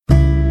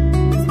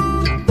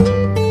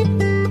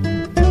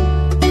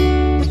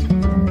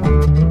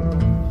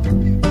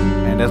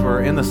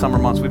the summer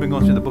months, we've been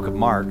going through the book of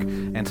Mark,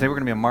 and today we're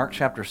going to be in Mark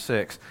chapter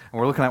 6, and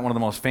we're looking at one of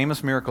the most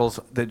famous miracles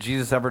that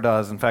Jesus ever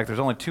does. In fact, there's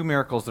only two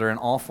miracles that are in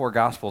all four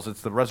Gospels.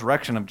 It's the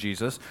resurrection of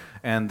Jesus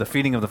and the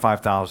feeding of the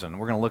 5,000.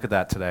 We're going to look at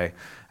that today,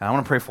 and I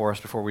want to pray for us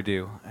before we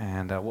do,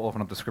 and we'll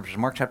open up the scriptures.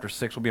 Mark chapter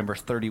 6 will be in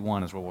verse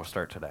 31 is where we'll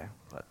start today.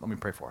 But let me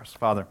pray for us.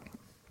 Father,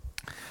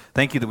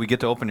 thank you that we get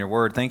to open your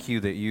word. Thank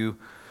you that you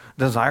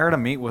desire to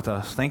meet with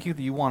us. Thank you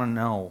that you want to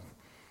know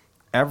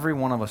every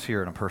one of us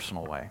here in a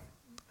personal way.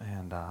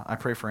 And I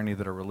pray for any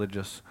that are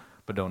religious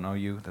but don't know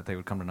you, that they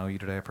would come to know you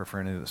today. I pray for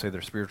any that say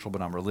they're spiritual but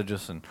not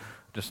religious and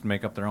just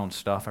make up their own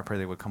stuff. I pray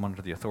they would come under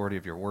the authority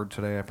of your word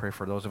today. I pray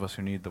for those of us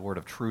who need the word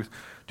of truth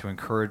to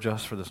encourage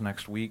us for this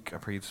next week. I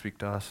pray you'd speak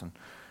to us.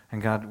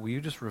 And God, will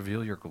you just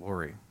reveal your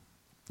glory?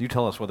 You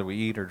tell us whether we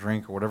eat or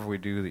drink or whatever we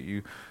do that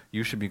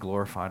you should be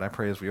glorified. I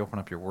pray as we open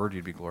up your word,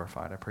 you'd be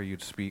glorified. I pray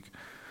you'd speak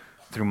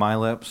through my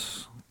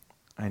lips,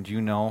 and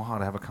you know how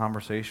to have a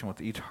conversation with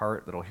each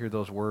heart that'll hear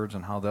those words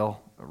and how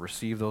they'll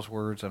receive those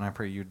words. And I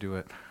pray you do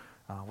it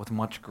with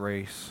much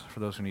grace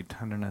for those who need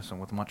tenderness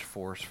and with much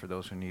force for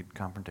those who need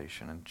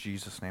confrontation. In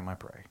Jesus' name I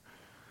pray.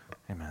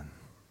 Amen.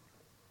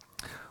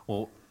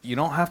 Well, you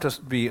don't have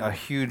to be a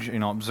huge,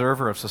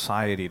 observer of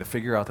society to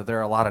figure out that there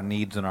are a lot of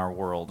needs in our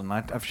world. And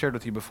I've shared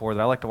with you before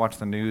that I like to watch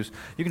the news.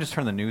 You can just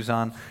turn the news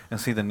on and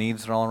see the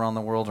needs that are all around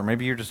the world, or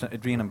maybe you're just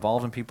being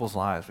involved in people's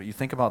lives. But you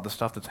think about the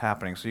stuff that's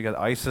happening. So you got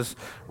ISIS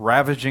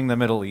ravaging the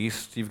Middle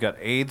East. You've got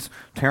AIDS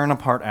tearing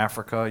apart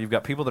Africa. You've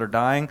got people that are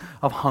dying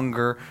of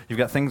hunger. You've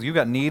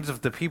got needs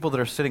of the people that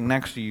are sitting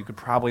next to you could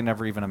probably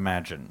never even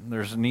imagine.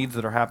 There's needs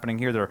that are happening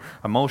here. There are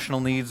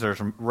emotional needs.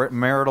 There's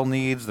marital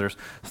needs. There's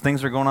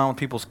things that are going on with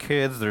people's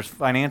kids. There's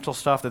financial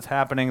stuff that's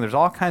happening. There's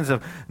all kinds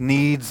of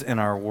needs in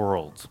our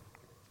world.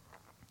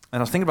 And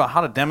I was thinking about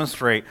how to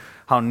demonstrate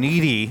how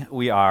needy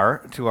we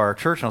are to our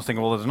church. And I was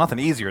thinking, well, there's nothing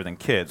easier than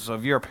kids. So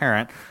if you're a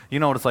parent, you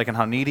know what it's like and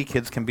how needy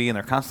kids can be, and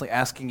they're constantly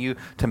asking you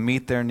to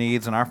meet their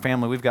needs. In our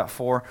family, we've got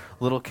 4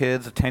 little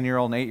kids, a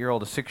 10-year-old, an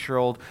 8-year-old, a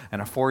 6-year-old,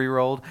 and a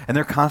 4-year-old, and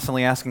they're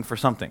constantly asking for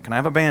something. Can I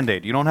have a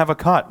Band-Aid? You don't have a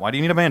cut. Why do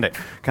you need a Band-Aid?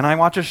 Can I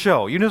watch a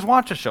show? You just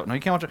watch a show. No, you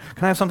can't watch it.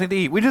 Can I have something to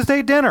eat? We just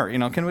ate dinner.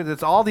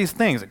 It's all these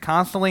things.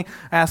 Constantly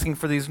asking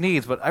for these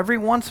needs. But every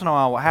once in a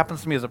while, what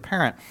happens to me as a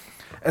parent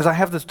is I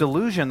have this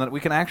delusion that we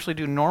can actually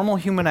do normal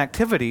human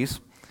activities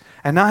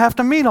and not have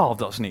to meet all of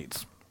those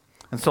needs.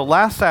 And so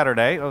last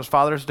Saturday, it was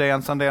Father's Day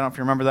on Sunday, I don't know if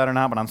you remember that or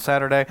not, but on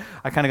Saturday,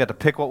 I kind of got to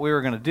pick what we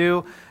were going to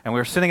do, and we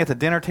were sitting at the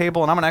dinner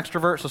table, and I'm an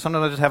extrovert, so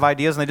sometimes I just have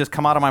ideas, and they just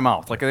come out of my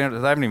mouth. Like, I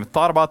haven't even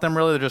thought about them,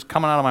 really, they're just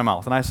coming out of my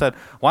mouth. And I said,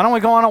 why don't we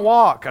go on a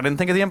walk? I didn't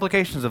think of the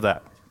implications of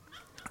that.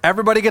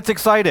 Everybody gets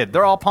excited.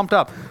 They're all pumped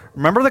up.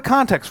 Remember the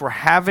context. We're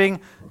having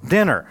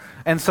dinner.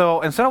 And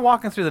so instead of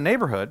walking through the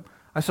neighborhood,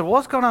 I said, well,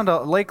 let's go down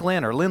to Lake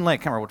Lynn, or Lynn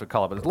Lake, I can't remember what to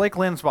call it, but Lake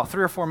Lynn. It's about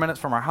 3 or 4 minutes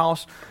from our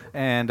house,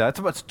 and it's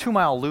a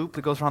 2-mile loop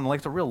that goes around the lake.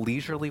 It's a real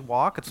leisurely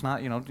walk. It's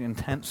not,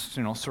 intense,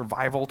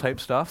 survival type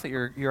stuff that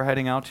you're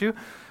heading out to.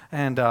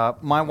 And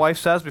my wife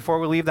says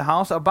before we leave the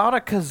house, about a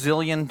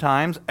gazillion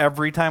times,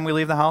 every time we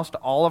leave the house, to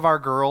all of our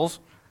girls,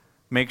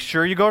 make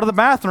sure you go to the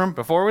bathroom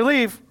before we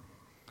leave.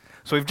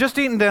 So we've just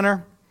eaten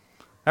dinner.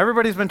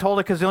 Everybody's been told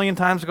a gazillion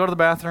times to go to the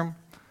bathroom.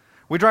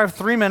 We drive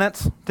 3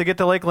 minutes to get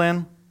to Lake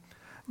Lynn.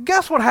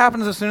 Guess what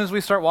happens as soon as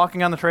we start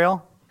walking on the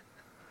trail?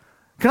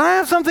 Can I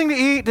have something to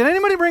eat? Did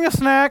anybody bring a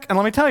snack? And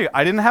let me tell you,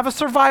 I didn't have a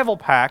survival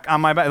pack on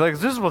my back. Like,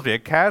 this is supposed to be a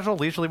casual,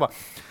 leisurely walk.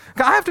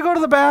 I have to go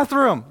to the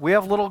bathroom. We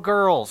have little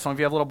girls. Some of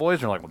you have little boys,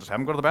 and you're like, well, just have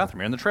them go to the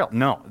bathroom. You're in the trail.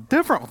 No,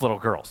 different with little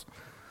girls.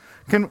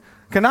 Can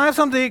I have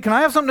something to eat? Can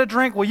I have something to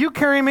drink? Will you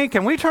carry me?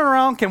 Can we turn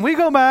around? Can we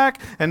go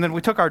back? And then we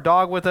took our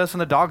dog with us,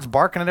 and the dog's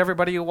barking at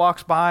everybody who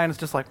walks by, and it's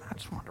just like, I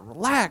just want to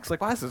relax.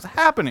 Like, why is this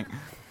happening?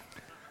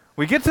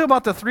 We get to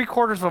about the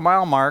 3/4 of a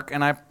mile mark,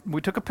 and we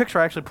took a picture.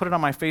 I actually put it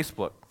on my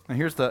Facebook. And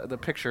here's the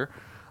picture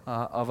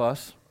of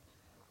us,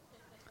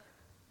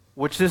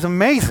 which is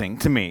amazing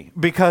to me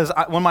because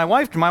when my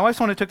wife's the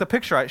one who took the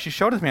picture, she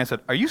showed it to me. I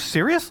said, "Are you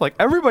serious? Like,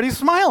 everybody's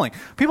smiling.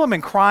 People have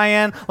been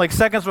crying like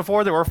seconds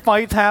before. There were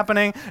fights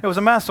happening. It was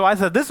a mess." So I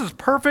said, "This is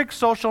perfect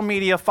social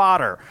media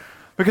fodder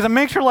because it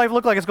makes your life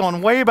look like it's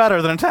going way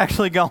better than it's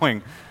actually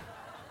going."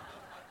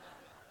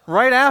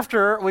 Right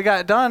after we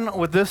got done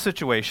with this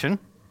situation,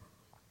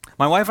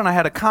 my wife and I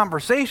had a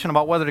conversation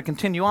about whether to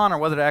continue on or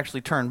whether to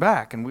actually turn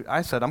back. And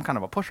I said, I'm kind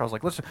of a pusher. I was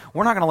like, listen,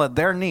 we're not going to let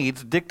their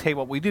needs dictate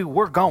what we do.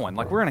 We're going.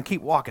 Like, we're going to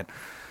keep walking.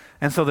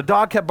 And so the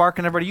dog kept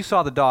barking. Everybody, you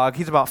saw the dog.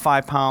 He's about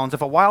 5 pounds.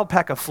 If a wild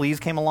pack of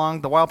fleas came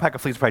along, the wild pack of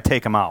fleas would probably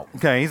take him out.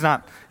 Okay, he's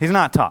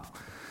not tough.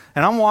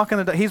 And I'm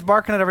walking, he's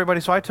barking at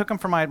everybody, so I took him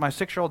for my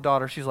 6-year-old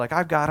daughter. She's like,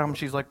 I've got him.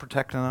 She's like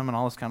protecting him and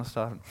all this kind of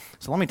stuff.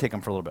 So let me take him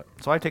for a little bit.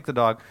 So I take the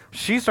dog.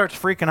 She starts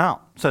freaking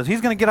out. Says,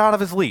 he's going to get out of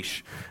his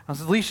leash. I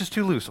said, the leash is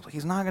too loose. I was like,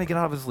 he's not going to get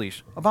out of his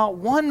leash. About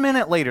 1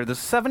 minute later, this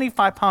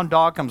 75-pound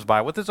dog comes by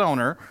with his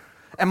owner,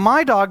 and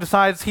my dog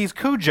decides he's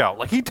Cujo.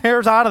 Like, he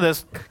tears out of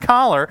this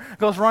collar,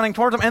 goes running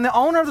towards him, and the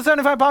owner of the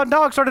 75-pound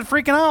dog started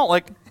freaking out.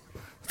 Like,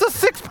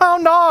 it's a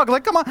 6-pound dog.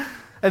 Like, come on.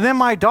 And then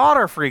my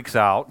daughter freaks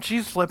out.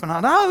 She's flipping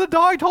out. The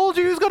dog told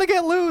you he was going to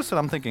get loose. And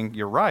I'm thinking,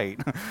 you're right.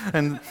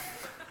 And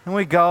And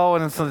we go,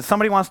 and so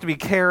somebody wants to be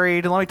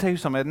carried. And let me tell you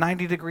something, at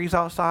 90 degrees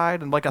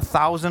outside and like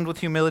 1,000 with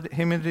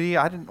humidity,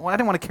 I didn't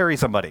want to carry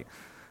somebody.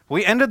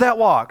 We ended that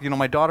walk.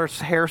 My daughter's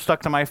hair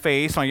stuck to my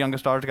face. My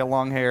youngest daughter's got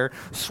long hair,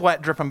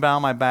 sweat dripping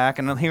down my back,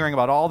 and I'm hearing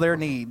about all their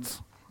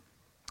needs.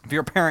 If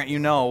you're a parent, you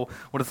know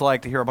what it's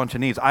like to hear a bunch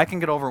of needs. I can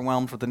get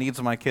overwhelmed with the needs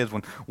of my kids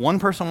when one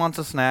person wants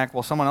a snack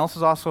while someone else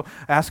is also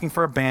asking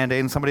for a Band-Aid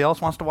and somebody else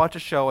wants to watch a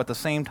show at the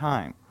same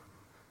time.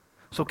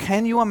 So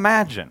can you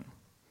imagine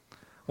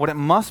what it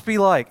must be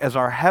like as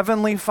our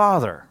Heavenly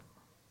Father,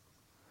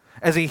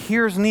 as He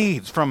hears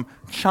needs from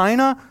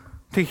China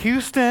to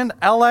Houston,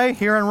 LA,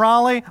 here in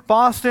Raleigh,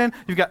 Boston,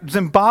 you've got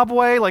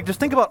Zimbabwe, just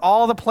think about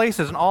all the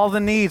places and all the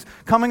needs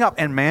coming up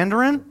in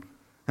Mandarin,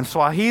 and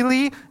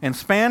Swahili, and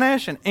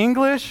Spanish, and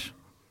English,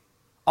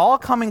 all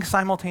coming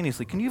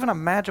simultaneously. Can you even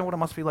imagine what it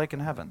must be like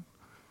in heaven?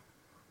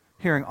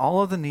 Hearing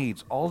all of the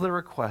needs, all the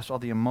requests, all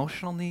the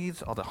emotional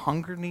needs, all the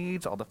hunger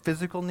needs, all the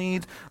physical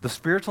needs, the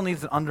spiritual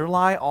needs that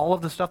underlie all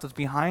of the stuff that's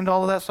behind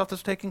all of that stuff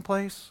that's taking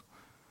place.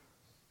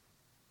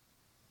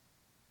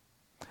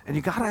 And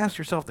you got to ask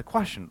yourself the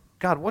question,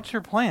 God, what's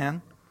your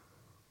plan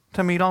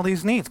to meet all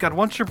these needs? God,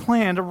 what's your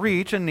plan to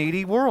reach a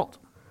needy world?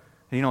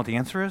 And you know what the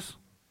answer is?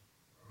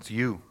 It's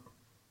you.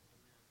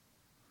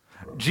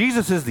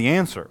 Jesus is the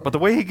answer, but the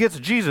way He gets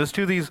Jesus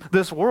to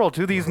this world,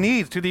 to these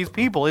needs, to these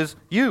people is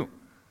you.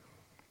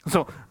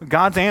 So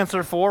God's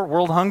answer for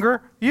world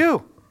hunger,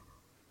 you.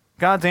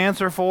 God's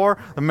answer for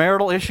the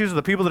marital issues of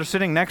the people that are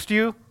sitting next to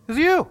you is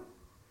you.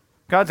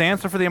 God's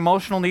answer for the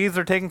emotional needs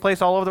that are taking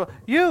place all over the world,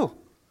 you.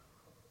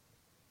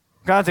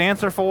 God's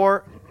answer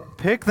for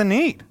pick the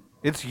need,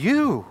 it's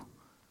you.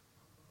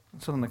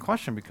 And so then the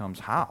question becomes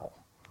how?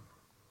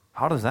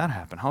 How does that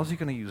happen? How is He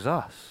going to use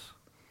us?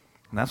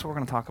 And that's what we're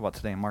going to talk about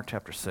today in Mark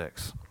chapter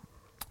 6.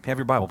 If you have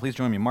your Bible, please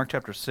join me in Mark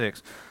chapter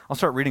 6. I'll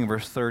start reading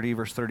verse 30,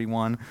 verse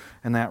 31,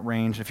 in that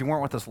range. If you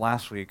weren't with us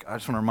last week, I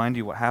just want to remind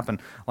you what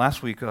happened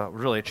last week,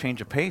 really a change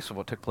of pace of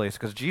what took place,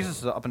 because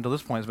Jesus, up until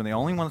this point, has been the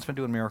only one that's been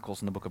doing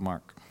miracles in the book of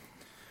Mark.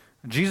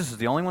 Jesus is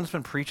the only one that's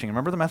been preaching.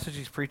 Remember the message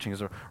He's preaching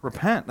is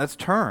repent, let's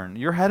turn.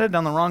 You're headed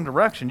down the wrong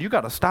direction. You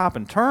got to stop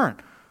and turn,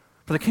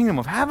 for the kingdom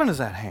of heaven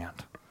is at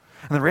hand.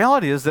 And the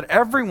reality is that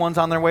everyone's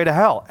on their way to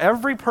hell.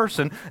 Every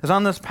person is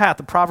on this path.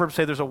 The Proverbs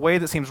say there's a way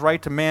that seems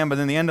right to man, but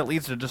in the end it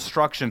leads to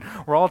destruction.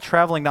 We're all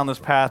traveling down this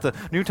path. The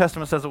New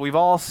Testament says that we've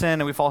all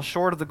sinned and we fall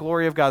short of the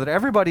glory of God, that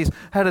everybody's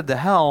headed to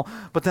hell.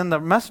 But then the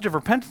message of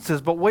repentance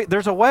is, but wait,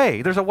 there's a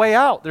way. There's a way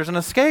out. There's an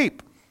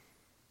escape.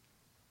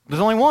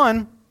 There's only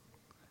one.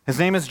 His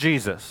name is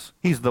Jesus.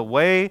 He's the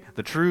way,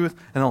 the truth,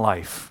 and the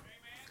life.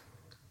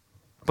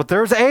 But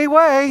there's a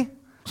way.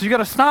 So you got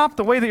to stop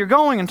the way that you're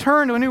going and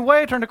turn to a new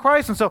way, turn to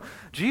Christ. And so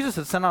Jesus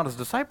had sent out His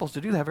disciples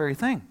to do that very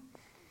thing.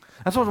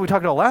 That's what we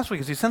talked about last week,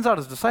 is He sends out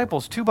His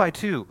disciples 2 by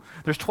 2.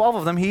 There's 12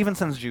 of them. He even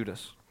sends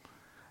Judas.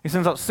 He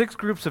sends out 6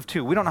 groups of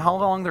 2. We don't know how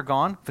long they're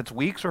gone, if it's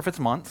weeks or if it's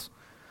months.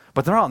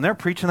 But they're out and they're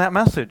preaching that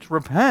message.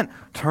 Repent,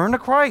 turn to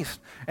Christ.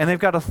 And they've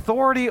got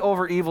authority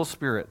over evil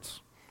spirits.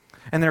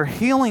 And they're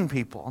healing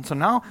people. And so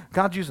now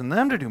God's using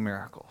them to do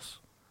miracles.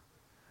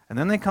 And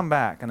then they come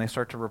back and they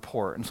start to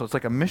report. And so it's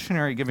like a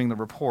missionary giving the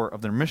report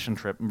of their mission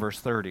trip in verse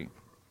 30. It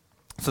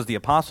says, the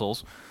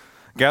apostles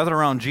gathered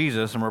around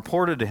Jesus and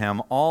reported to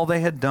Him all they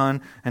had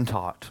done and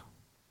taught.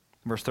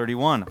 Verse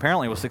 31,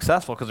 apparently it was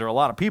successful because there were a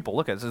lot of people.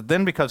 Look at it. It says,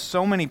 then because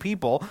so many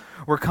people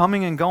were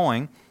coming and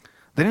going,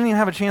 they didn't even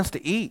have a chance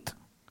to eat.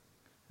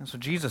 And so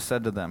Jesus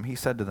said to them, He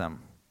said to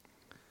them,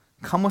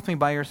 come with me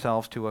by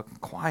yourselves to a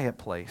quiet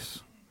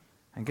place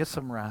and get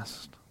some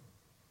rest.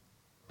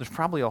 There's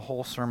probably a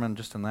whole sermon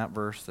just in that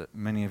verse that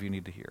many of you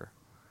need to hear.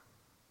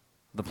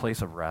 The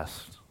place of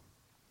rest.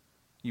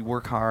 You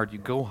work hard, you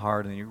go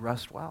hard, and you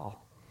rest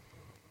well.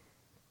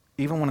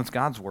 Even when it's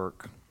God's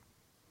work.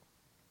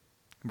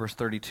 Verse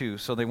 32,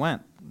 so they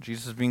went.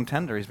 Jesus is being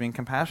tender. He's being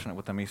compassionate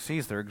with them. He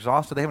sees they're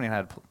exhausted. They haven't even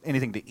had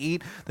anything to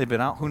eat. They've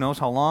been out who knows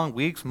how long,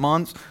 weeks,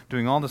 months,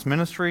 doing all this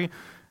ministry.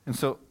 And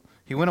so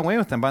He went away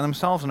with them by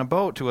themselves in a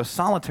boat to a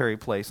solitary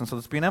place. And so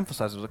it's being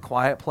emphasized. It was a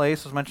quiet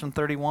place, as mentioned in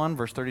 31.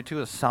 Verse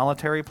 32, a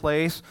solitary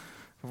place.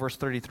 Verse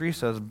 33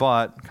 says,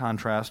 but,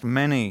 contrast,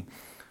 many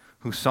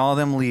who saw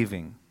them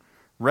leaving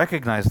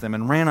recognized them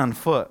and ran on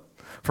foot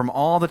from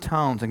all the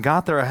towns and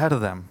got there ahead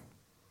of them.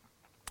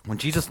 When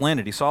Jesus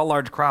landed, He saw a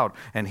large crowd,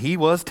 and He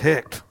was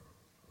ticked.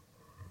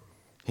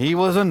 He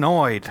was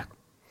annoyed.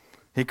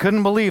 He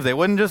couldn't believe they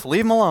wouldn't just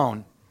leave Him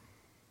alone.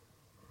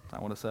 That's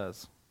not what it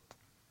says.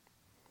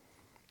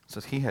 It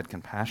says He had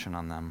compassion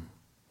on them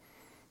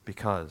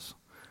because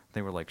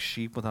they were like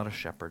sheep without a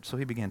shepherd. So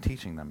He began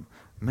teaching them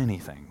many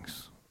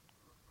things.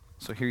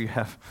 So here you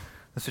have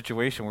the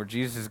situation where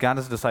Jesus has got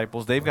His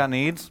disciples. They've got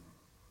needs.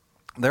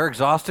 They're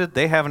exhausted.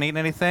 They haven't eaten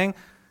anything.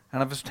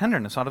 And of His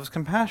tenderness, out of His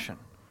compassion,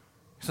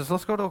 He says,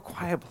 let's go to a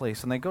quiet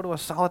place. And they go to a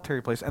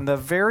solitary place. And the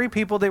very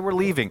people they were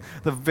leaving,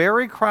 the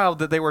very crowd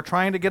that they were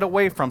trying to get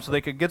away from so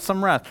they could get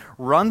some rest,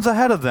 runs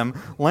ahead of them,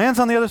 lands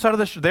on the other side of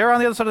the shore. They're on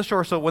the other side of the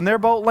shore. So when their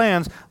boat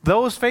lands,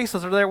 those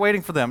faces are there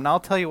waiting for them. And I'll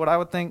tell you what I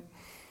would think.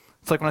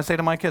 It's like when I say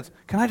to my kids,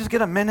 can I just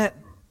get a minute?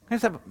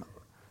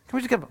 Can Can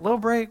we just get a little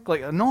break?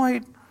 Like,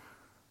 annoyed?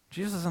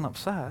 Jesus isn't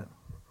upset. It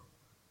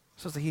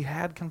says that he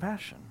had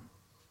compassion.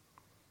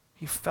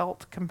 He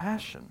felt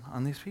compassion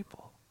on these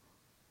people.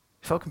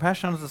 He felt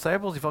compassion on his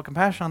disciples. He felt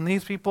compassion on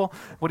these people.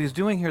 What he's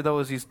doing here, though,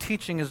 is he's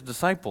teaching his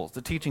disciples.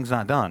 The teaching's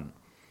not done.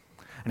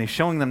 And he's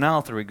showing them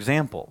now through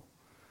example.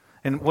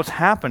 And what's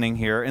happening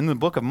here in the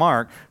book of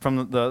Mark,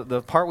 from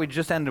the part we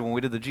just ended when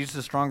we did the Jesus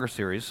is Stronger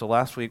series, so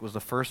last week was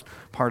the first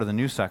part of the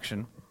new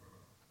section,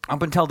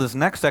 up until this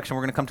next section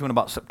we're going to come to in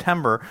about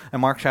September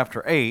in Mark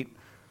chapter 8,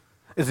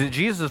 is that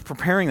Jesus is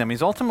preparing them.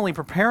 He's ultimately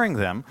preparing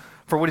them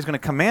for what he's going to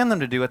command them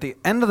to do at the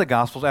end of the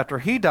Gospels after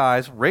he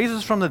dies,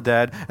 raises from the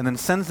dead, and then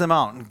sends them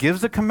out and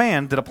gives a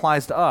command that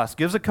applies to us,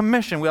 gives a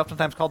commission we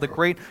oftentimes call the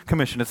Great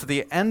Commission. It's at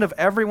the end of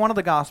every one of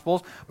the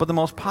Gospels, but the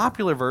most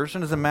popular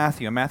version is in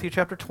Matthew. In Matthew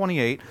chapter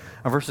 28,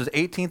 verses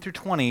 18 through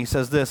 20, he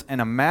says this, and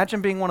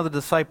imagine being one of the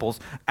disciples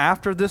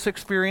after this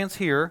experience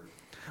here,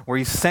 where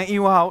he sent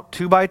you out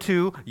 2 by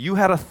 2, you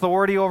had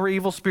authority over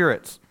evil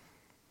spirits.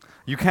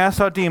 You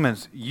cast out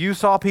demons. You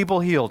saw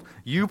people healed.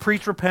 You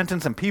preached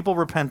repentance and people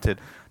repented,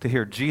 to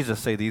hear Jesus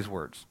say these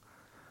words.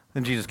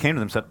 Then Jesus came to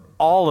them and said,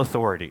 all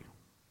authority.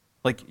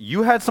 Like,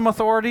 you had some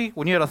authority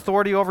when you had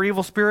authority over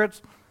evil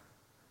spirits,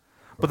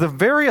 but the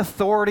very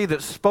authority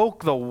that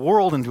spoke the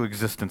world into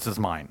existence is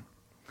mine.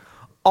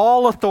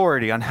 All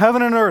authority on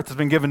heaven and earth has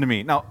been given to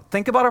me. Now,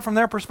 think about it from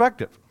their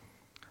perspective.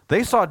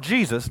 They saw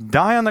Jesus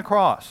die on the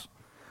cross,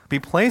 be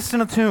placed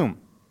in a tomb.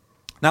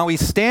 Now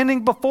he's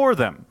standing before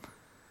them.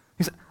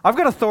 He said, I've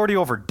got authority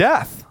over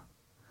death.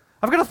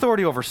 I've got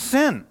authority over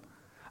sin.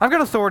 I've got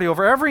authority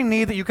over every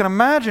need that you can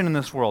imagine in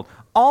this world.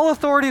 All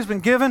authority has been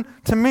given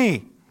to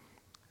me.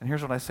 And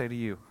here's what I say to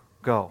you.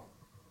 Go.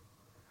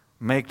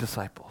 Make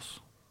disciples.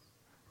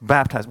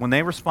 Baptize. When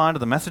they respond to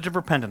the message of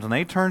repentance, when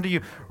they turn to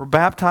you,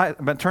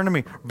 turn to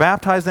me,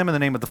 baptize them in the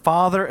name of the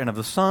Father and of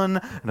the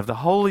Son and of the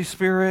Holy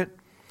Spirit,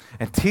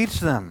 and teach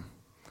them.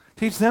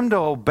 Teach them to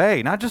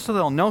obey, not just so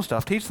they'll know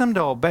stuff. Teach them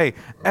to obey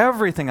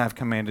everything I've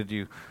commanded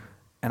you.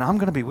 And I'm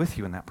going to be with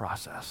you in that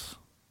process.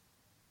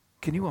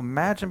 Can you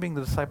imagine being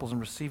the disciples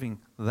and receiving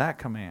that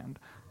command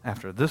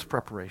after this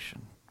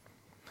preparation?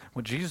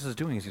 What Jesus is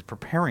doing is he's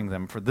preparing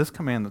them for this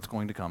command that's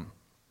going to come.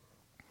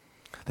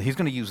 That he's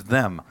going to use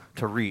them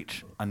to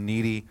reach a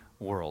needy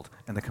world.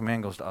 And the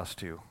command goes to us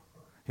too.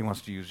 He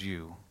wants to use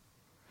you.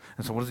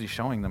 And so what is he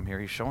showing them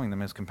here? He's showing them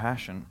his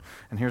compassion.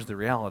 And here's the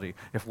reality.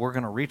 If we're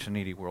going to reach a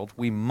needy world,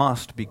 we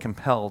must be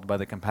compelled by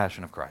the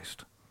compassion of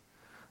Christ.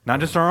 Not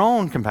just our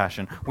own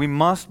compassion. We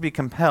must be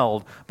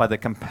compelled by the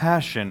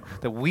compassion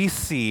that we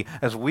see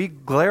as we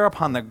glare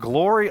upon the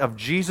glory of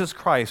Jesus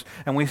Christ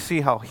and we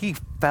see how he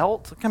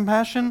felt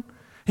compassion.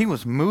 He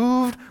was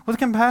moved with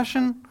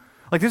compassion.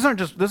 Like this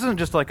isn't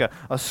just like a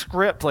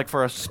script like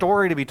for a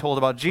story to be told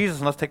about Jesus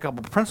and let's take a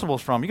couple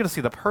principles from. You're going to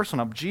see the person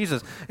of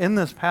Jesus in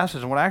this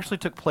passage and what actually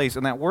took place.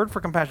 And that word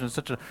for compassion is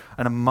such an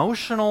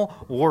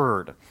emotional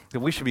word that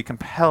we should be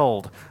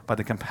compelled by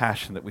the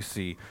compassion that we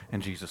see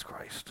in Jesus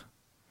Christ.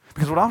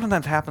 Because what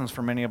oftentimes happens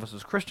for many of us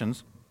as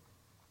Christians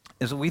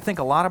is that we think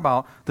a lot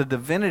about the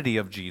divinity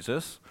of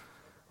Jesus.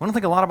 We don't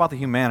think a lot about the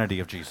humanity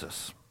of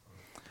Jesus.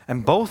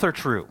 And both are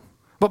true.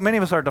 But many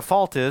of us, our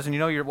default is, and you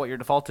know what your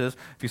default is,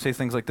 if you say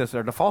things like this,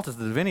 our default is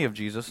the divinity of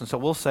Jesus. And so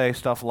we'll say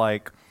stuff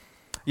like,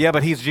 yeah,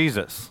 but he's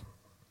Jesus.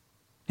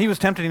 He was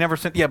tempted, he never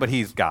sinned. Yeah, but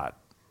he's God.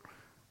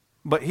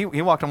 But he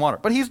walked on water.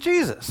 But he's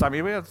Jesus. I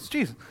mean, it's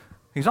Jesus.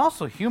 He's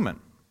also human.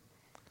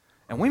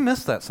 And we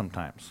miss that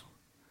sometimes.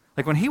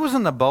 Like when he was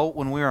in the boat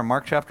when we were in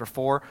Mark chapter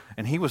 4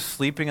 and he was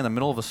sleeping in the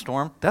middle of a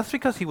storm, that's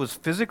because he was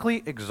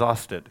physically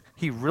exhausted.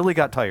 He really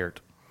got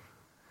tired.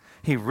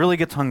 He really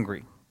gets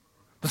hungry.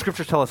 The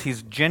scriptures tell us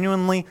he's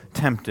genuinely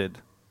tempted.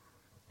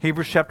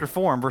 Hebrews chapter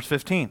 4 and verse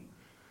 15.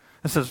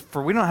 It says,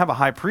 for we don't have a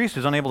high priest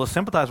who's unable to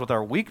sympathize with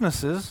our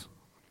weaknesses,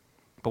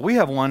 but we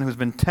have one who's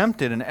been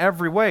tempted in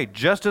every way,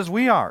 just as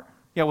we are,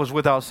 yet was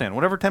without sin.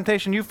 Whatever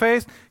temptation you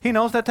face, he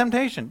knows that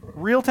temptation.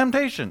 Real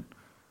temptation.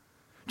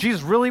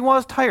 Jesus really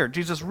was tired.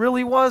 Jesus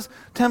really was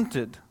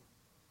tempted.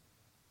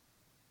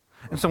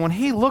 And so when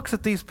he looks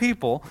at these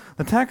people,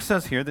 the text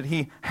says here that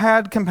he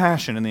had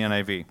compassion in the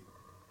NIV.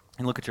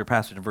 And look at your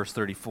passage in verse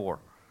 34.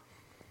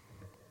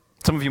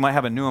 Some of you might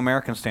have a New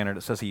American Standard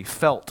that says he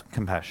felt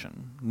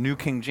compassion. New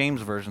King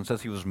James Version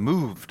says he was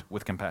moved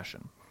with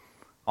compassion.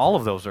 All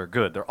of those are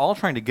good. They're all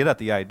trying to get at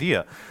the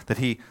idea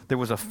that there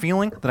was a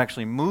feeling that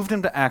actually moved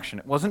him to action.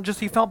 It wasn't just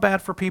he felt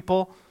bad for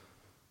people.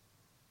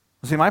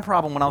 See, my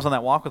problem when I was on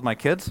that walk with my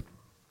kids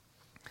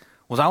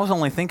was I was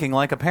only thinking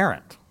like a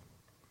parent.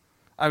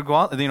 I would go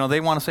out, they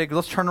want to say,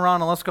 let's turn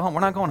around and let's go home.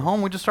 We're not going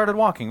home. We just started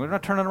walking. We're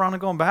not turning around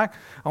and going back.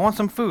 I want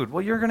some food.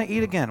 Well, you're going to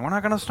eat again. We're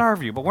not going to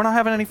starve you, but we're not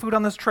having any food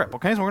on this trip,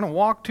 okay? So we're going to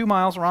walk 2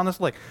 miles around this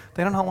lake.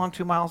 They don't know how long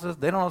 2 miles is.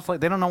 They don't know it's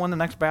like. They don't know when the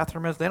next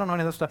bathroom is. They don't know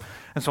any of this stuff.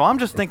 And so I'm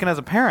just thinking as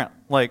a parent,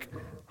 like,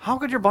 how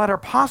could your bladder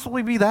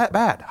possibly be that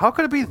bad? How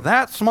could it be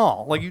that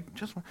small? Like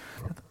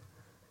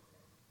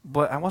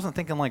But I wasn't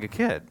thinking like a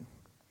kid.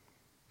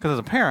 Because as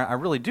a parent, I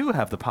really do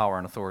have the power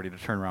and authority to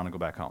turn around and go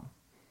back home.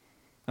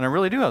 And I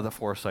really do have the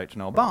foresight to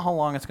know about how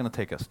long it's going to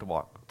take us to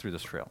walk through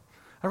this trail.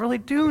 I really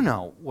do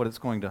know what it's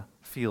going to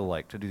feel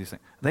like to do these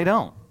things. They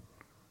don't.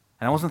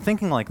 And I wasn't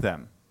thinking like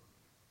them.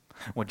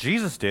 What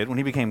Jesus did when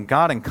he became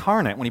God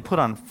incarnate, when he put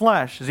on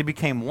flesh, is he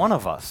became one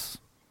of us.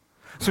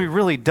 So he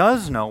really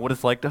does know what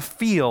it's like to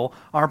feel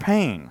our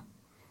pain.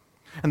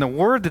 And the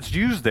word that's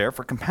used there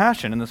for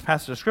compassion in this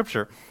passage of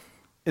Scripture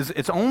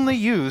it's only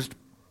used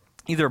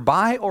either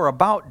by or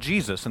about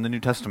Jesus in the New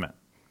Testament.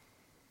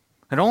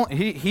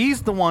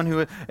 He's the one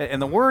who,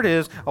 and the word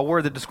is a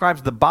word that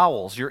describes the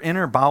bowels, your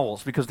inner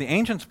bowels, because the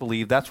ancients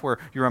believed that's where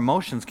your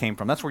emotions came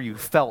from. That's where you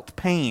felt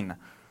pain.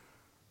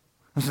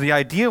 And so the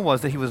idea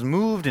was that he was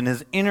moved in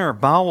his inner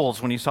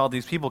bowels when he saw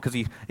these people because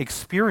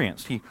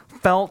he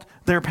felt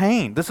their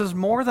pain. This is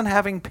more than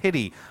having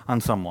pity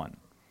on someone.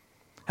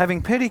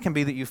 Having pity can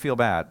be that you feel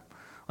bad.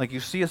 Like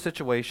you see a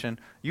situation,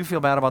 you feel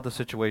bad about the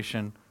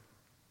situation,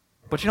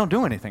 but you don't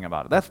do anything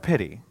about it. That's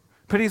pity.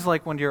 Pity's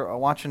like when you're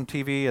watching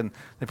TV and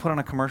they put on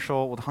a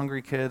commercial with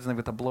hungry kids and they've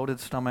got the bloated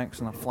stomachs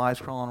and the flies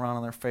crawling around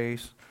on their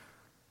face,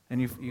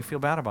 and you feel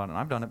bad about it. And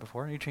I've done it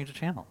before, and you change the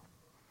channel.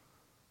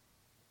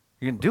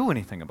 You didn't do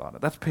anything about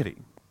it. That's pity.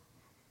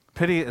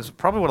 Pity is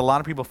probably what a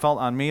lot of people felt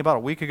on me about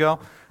a week ago.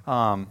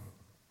 I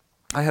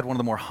had one of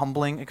the more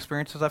humbling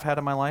experiences I've had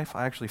in my life.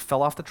 I actually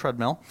fell off the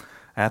treadmill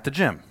at the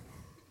gym.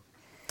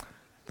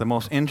 The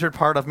most injured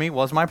part of me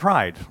was my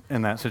pride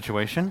in that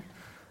situation.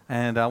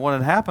 And what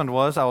had happened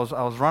was I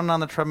was running on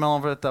the treadmill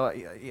over at the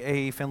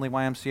A.E. Finley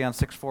YMCA on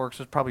Six Forks.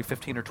 There's probably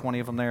 15 or 20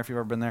 of them there if you've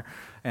ever been there.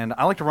 And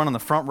I like to run in the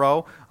front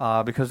row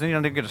because then you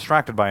don't get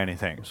distracted by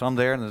anything. So I'm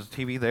there and there's a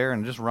TV there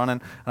and just running.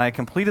 And I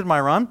completed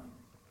my run,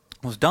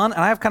 was done,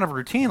 and I have kind of a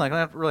routine. Like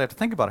I don't really have to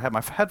think about it. I had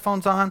my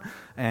headphones on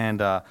and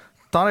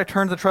thought I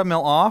turned the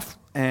treadmill off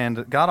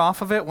and got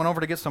off of it, went over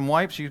to get some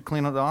wipes. You'd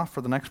clean it off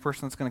for the next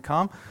person that's going to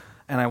come.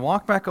 And I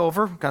walked back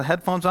over, got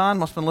headphones on,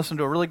 must have been listening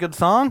to a really good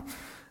song,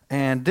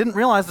 and didn't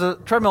realize the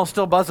treadmill was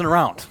still buzzing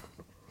around.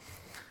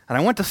 And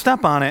I went to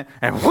step on it,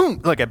 and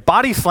whoom, like it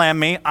body slammed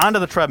me onto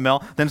the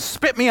treadmill, then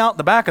spit me out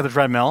the back of the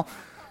treadmill,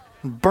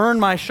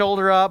 burned my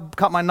shoulder up,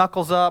 cut my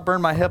knuckles up,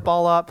 burned my hip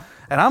all up,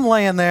 and I'm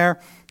laying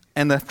there,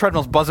 and the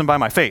treadmill's buzzing by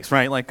my face,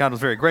 right? Like God was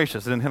very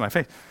gracious, it didn't hit my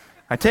face.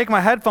 I take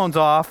my headphones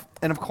off,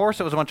 and of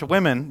course it was a bunch of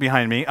women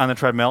behind me on the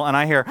treadmill, and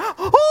I hear,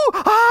 ooh,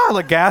 ah,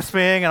 like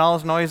gasping and all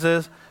those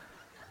noises.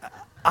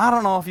 I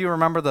don't know if you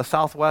remember the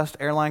Southwest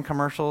airline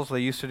commercials. They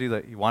used to do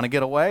that, you want to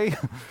get away?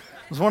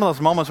 It was one of those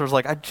moments where it's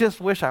like, I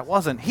just wish I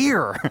wasn't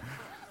here.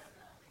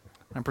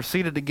 I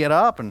proceeded to get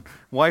up and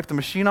wipe the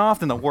machine off.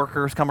 Then the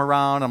workers come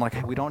around. I'm like,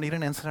 hey, we don't need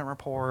an incident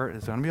report.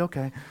 It's going to be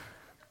okay.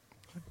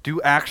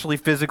 Do actually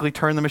physically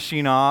turn the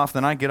machine off.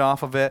 Then I get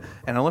off of it,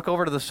 and I look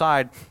over to the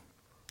side,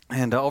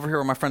 and over here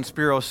where my friend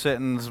Spiro's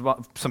sitting,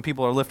 some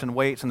people are lifting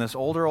weights, and this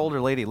older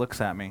lady looks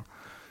at me,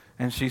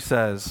 and she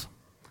says,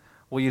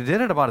 well, you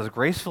did it about as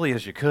gracefully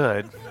as you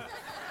could.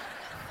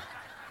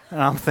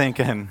 And I'm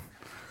thinking,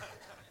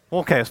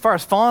 okay, as far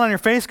as falling on your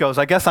face goes,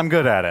 I guess I'm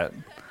good at it.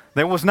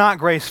 That was not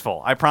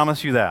graceful, I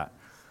promise you that.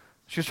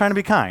 She was trying to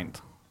be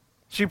kind.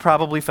 She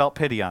probably felt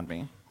pity on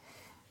me.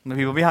 The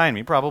people behind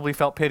me probably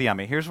felt pity on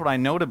me. Here's what I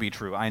know to be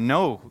true. I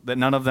know that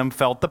none of them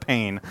felt the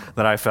pain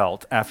that I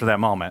felt after that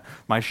moment.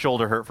 My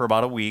shoulder hurt for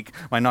about a week.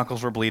 My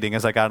knuckles were bleeding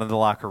as I got into the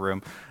locker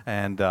room.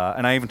 And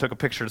I even took a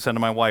picture to send to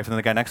my wife, and then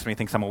the guy next to me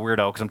thinks I'm a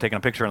weirdo because I'm taking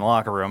a picture in the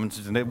locker room,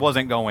 and it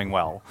wasn't going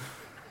well.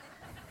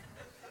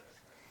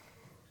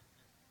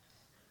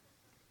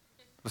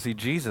 But see,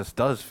 Jesus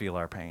does feel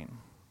our pain.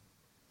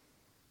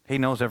 He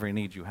knows every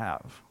need you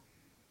have.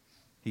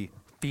 He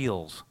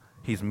feels.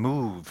 He's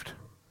moved.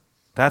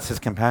 That's his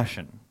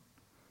compassion.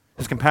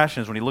 His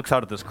compassion is when he looks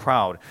out at this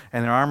crowd,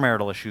 and there are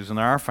marital issues, and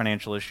there are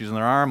financial issues, and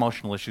there are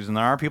emotional issues, and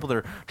there are people that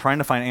are trying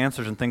to find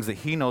answers in things that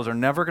he knows are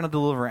never going to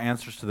deliver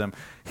answers to them.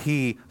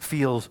 He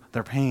feels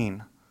their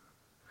pain.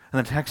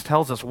 And the text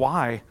tells us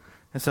why.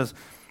 It says,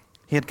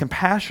 he had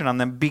compassion on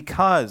them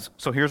because,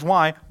 so here's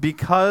why,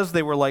 because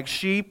they were like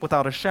sheep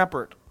without a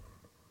shepherd.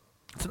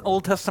 It's an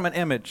Old Testament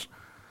image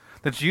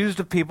that's used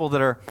of people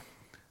that are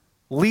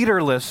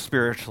leaderless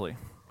spiritually,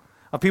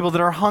 of people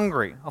that are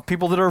hungry, of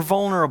people that are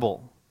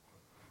vulnerable,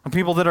 of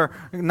people that are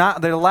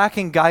they're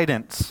lacking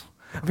guidance,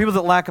 of people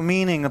that lack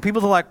meaning, of people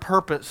that lack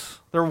purpose.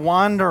 They're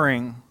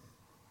wandering.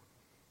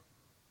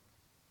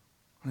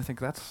 And I think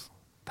that's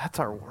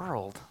our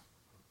world.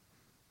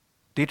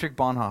 Dietrich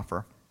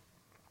Bonhoeffer,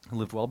 who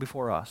lived well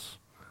before us,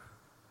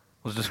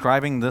 was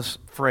describing this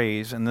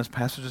phrase in this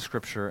passage of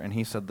Scripture, and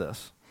he said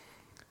this: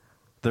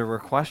 there were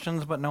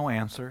questions but no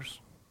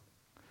answers,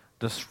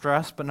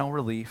 distress but no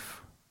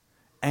relief,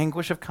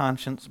 anguish of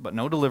conscience, but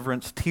no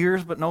deliverance,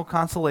 tears, but no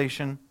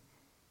consolation,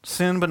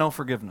 sin, but no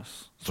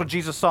forgiveness. That's what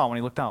Jesus saw when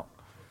he looked out.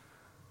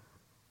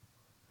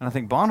 And I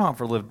think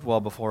Bonhoeffer lived well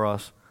before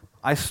us.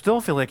 I still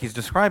feel like he's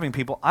describing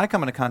people I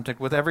come into contact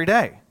with every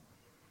day.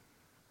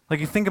 Like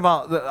you think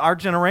about our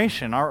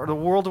generation, the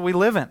world that we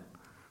live in.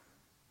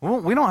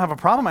 We don't have a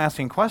problem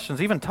asking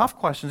questions, even tough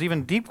questions,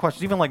 even deep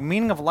questions, even like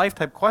meaning of life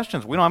type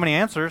questions. We don't have any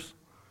answers.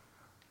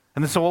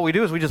 And so what we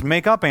do is we just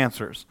make up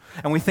answers.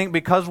 And we think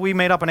because we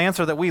made up an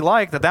answer that we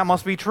like, that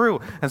must be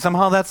true. And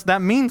somehow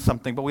that means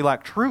something, but we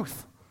lack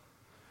truth.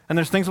 And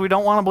there's things that we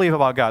don't want to believe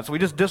about God. So we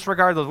just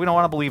disregard those. We don't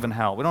want to believe in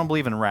hell. We don't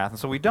believe in wrath. And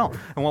so we don't.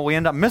 And what we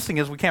end up missing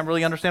is we can't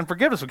really understand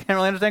forgiveness. We can't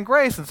really understand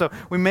grace. And so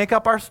we make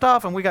up our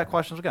stuff and we got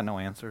questions. We got no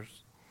answers.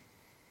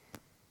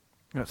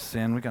 We got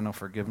sin. We got no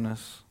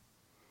forgiveness.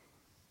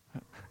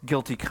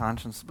 Guilty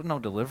conscience, but no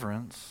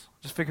deliverance.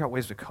 Just figure out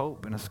ways to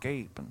cope and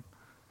escape. And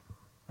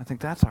I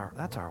think that's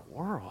our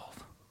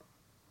world.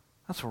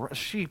 That's a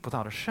sheep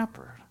without a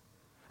shepherd.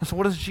 And so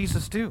what does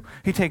Jesus do?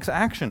 He takes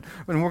action.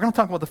 And we're going to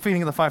talk about the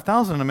feeding of the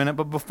 5,000 in a minute,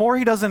 but before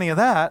he does any of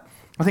that,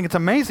 I think it's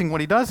amazing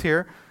what he does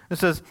here. It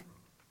says,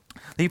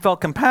 he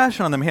felt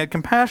compassion on them. He had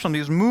compassion on them.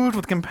 He was moved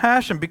with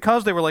compassion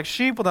because they were like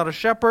sheep without a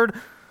shepherd.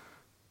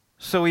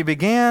 So he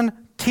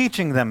began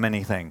teaching them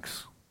many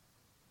things.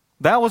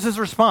 That was his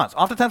response.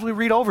 Oftentimes we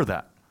read over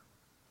that.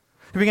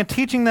 He began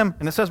teaching them,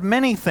 and it says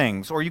many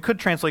things, or you could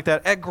translate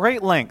that at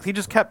great length. He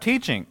just kept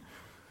teaching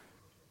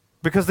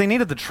because they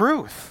needed the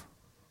truth.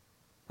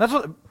 That's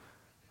what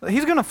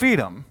he's going to feed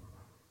them.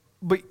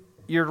 But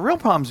your real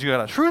problem is you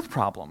got a truth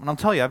problem. And I'll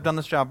tell you, I've done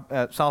this job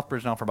at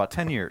Southbridge now for about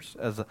 10 years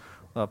as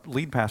a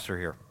lead pastor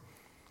here.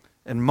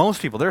 And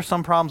most people, there are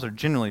some problems that are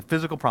genuinely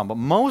physical problems,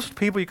 but most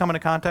people you come into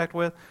contact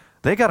with,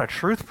 they got a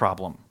truth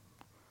problem.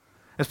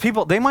 As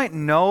people, they might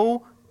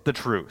know the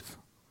truth,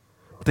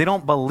 but they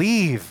don't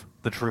believe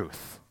the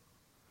truth.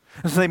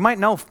 And so they might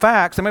know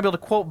facts, they might be able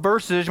to quote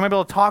verses, you might be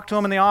able to talk to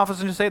them in the office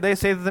and just say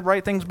the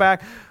right things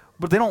back,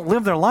 but they don't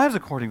live their lives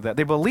according to that.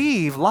 They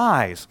believe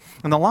lies,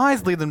 and the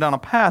lies lead them down a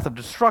path of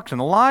destruction.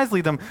 The lies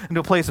lead them into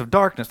a place of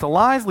darkness. The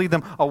lies lead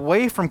them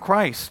away from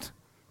Christ.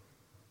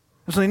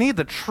 And so they need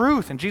the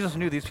truth, and Jesus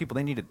knew these people,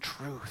 they needed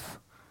truth.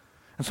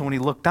 And so when he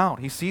looked out,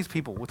 he sees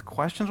people with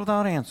questions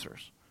without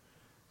answers.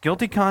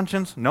 Guilty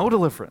conscience, no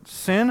deliverance.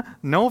 Sin,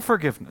 no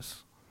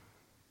forgiveness.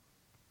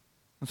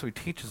 And so he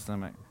teaches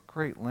them at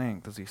great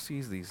length as he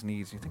sees these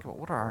needs. You think about,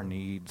 what are our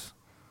needs?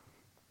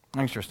 I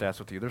can share stats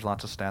with you. There's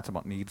lots of stats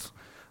about needs.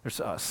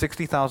 There's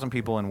 60,000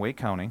 people in Wake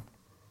County,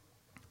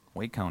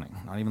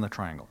 not even the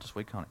Triangle, just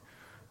Wake County,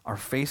 are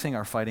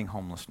fighting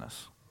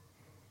homelessness.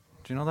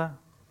 Do you know that?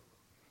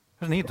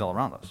 There's needs all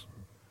around us.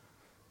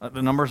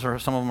 The numbers are,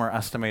 some of them are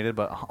estimated,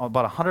 but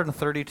about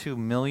 132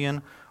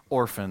 million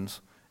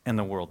orphans in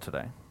the world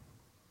today.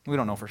 We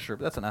don't know for sure,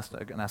 but that's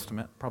an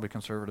estimate, probably a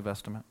conservative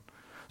estimate.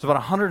 So about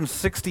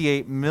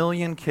 168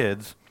 million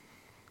kids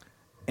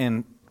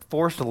in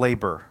forced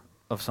labor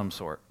of some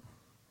sort.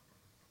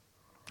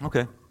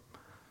 Okay.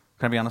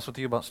 Can I be honest with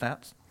you about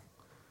stats?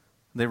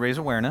 They raise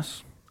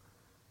awareness.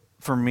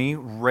 For me,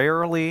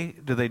 rarely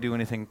do they do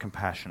anything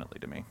compassionately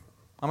to me.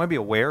 I might be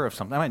aware of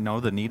something. I might know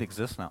the need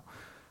exists now.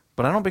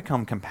 But I don't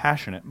become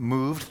compassionate,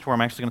 moved to where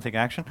I'm actually going to take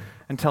action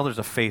until there's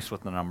a face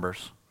with the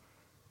numbers,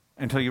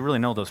 until you really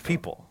know those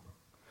people.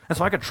 And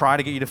so I could try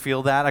to get you to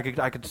feel that.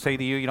 I could say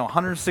to you,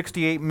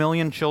 168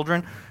 million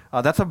children,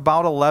 that's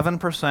about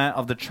 11%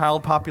 of the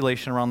child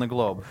population around the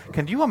globe.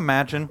 Can you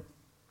imagine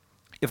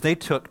if they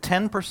took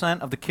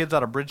 10% of the kids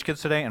out of Bridge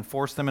Kids today and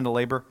forced them into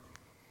labor?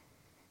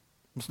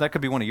 So that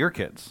could be one of your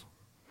kids.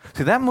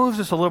 See, that moves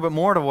us a little bit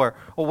more to where,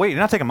 oh, wait, you're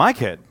not taking my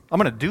kid. I'm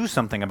going to do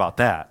something about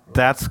that.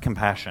 That's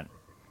compassion.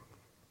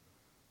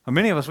 And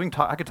many of us,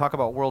 I could talk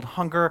about world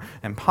hunger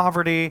and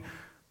poverty.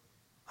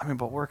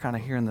 But we're kind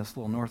of here in this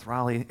little North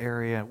Raleigh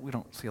area. We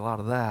don't see a lot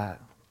of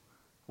that.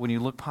 When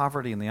you look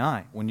poverty in the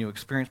eye, when you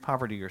experience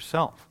poverty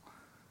yourself,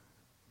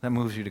 that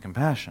moves you to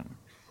compassion.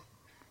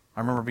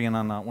 I remember being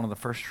on one of the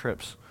first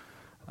trips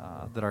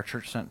that our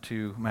church sent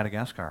to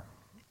Madagascar,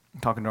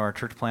 talking to our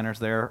church planners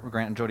there.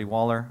 Grant and Jody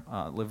Waller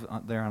live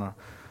there on a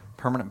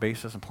permanent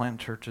basis and plant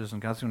churches,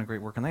 and God's doing a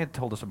great work. And they had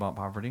told us about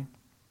poverty.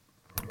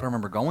 But I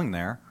remember going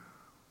there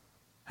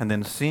and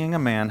then seeing a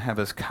man have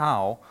his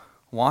cow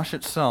wash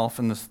itself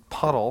in this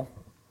puddle,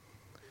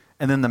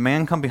 and then the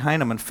man come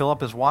behind him and fill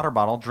up his water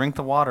bottle, drink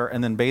the water,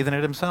 and then bathe in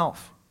it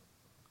himself.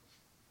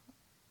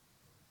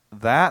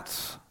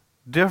 That's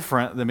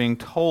different than being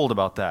told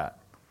about that.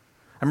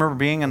 I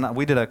remember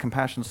we did a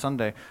Compassion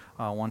Sunday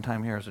one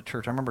time here as a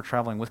church. I remember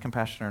traveling with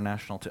Compassion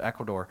International to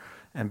Ecuador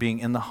and being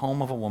in the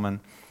home of a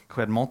woman who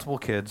had multiple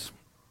kids.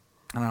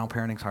 And I know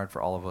parenting's hard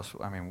for all of us.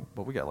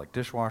 But we got like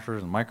dishwashers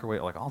and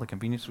microwave, like all the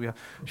conveniences we have.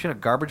 She had a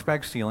garbage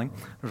bag ceiling.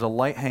 There's a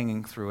light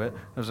hanging through it.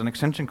 There's an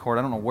extension cord.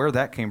 I don't know where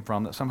that came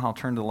from that somehow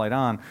turned the light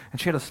on. And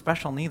she had a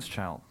special needs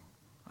child.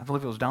 I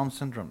believe it was Down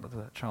syndrome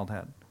that child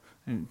had.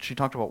 And she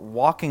talked about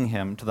walking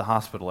him to the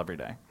hospital every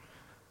day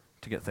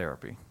to get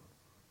therapy.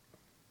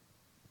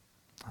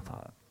 I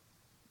thought,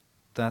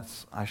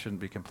 I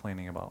shouldn't be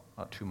complaining about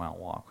a 2-mile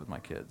walk with my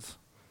kids.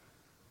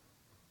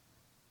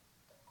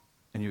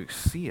 And you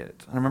see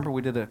it. I remember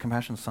we did a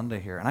Compassion Sunday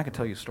here, and I could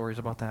tell you stories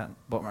about that.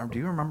 But do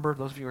you remember,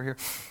 those of you who are here,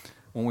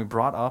 when we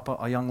brought up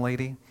a young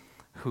lady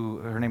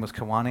her name was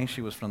Kawane.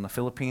 She was from the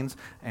Philippines,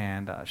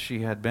 and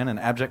she had been in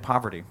abject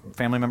poverty.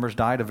 Family members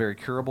died of very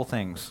curable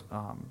things,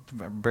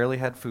 barely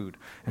had food.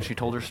 And she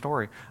told her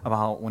story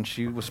about when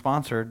she was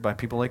sponsored by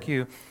people like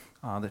you,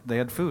 that they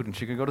had food, and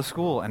she could go to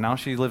school. And now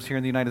she lives here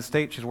in the United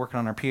States. She's working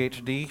on her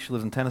PhD. She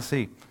lives in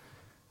Tennessee.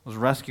 Was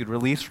rescued,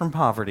 released from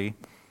poverty,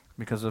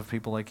 because of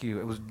people like you.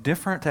 It was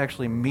different to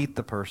actually meet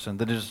the person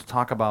than to just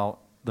talk about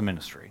the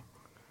ministry.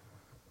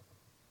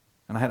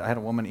 And I had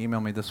a woman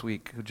email me this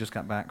week who just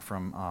got back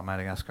from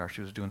Madagascar.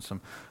 She was doing some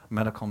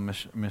medical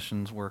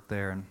missions work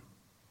there, and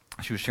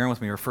she was sharing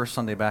with me her first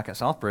Sunday back at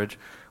Southbridge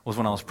was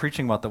when I was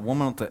preaching about the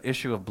woman with the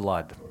issue of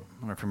blood. I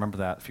don't know if you remember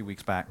that a few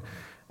weeks back.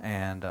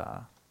 And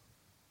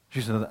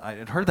she said, I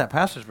had heard that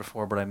passage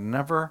before, but I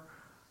never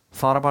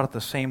thought about it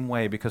the same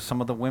way because some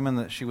of the women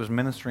that she was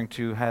ministering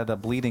to had a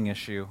bleeding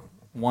issue,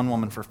 one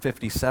woman for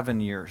 57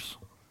 years.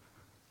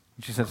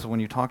 And she said, so when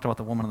you talked about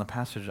the woman in the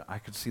passage, I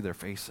could see their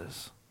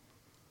faces.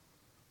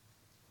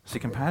 See,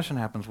 compassion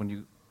happens when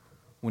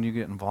you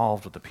get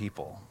involved with the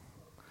people.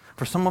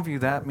 For some of you,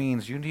 that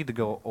means you need to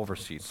go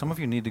overseas. Some of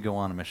you need to go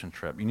on a mission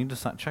trip. You need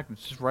to check,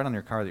 just write on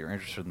your car that you're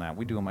interested in that.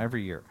 We do them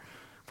every year.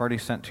 I've already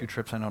sent 2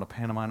 trips, I know, to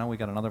Panama. I know we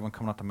got another one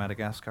coming up to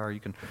Madagascar. You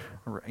can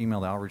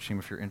email the outreach team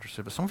if you're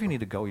interested. But some of you need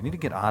to go. You need to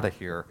get out of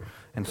here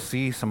and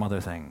see some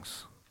other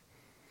things.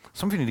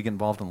 Some of you need to get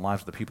involved in the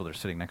lives of the people that are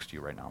sitting next to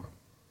you right now.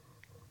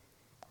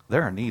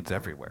 There are needs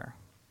everywhere.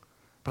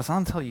 But it's not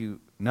until you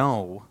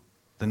know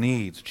the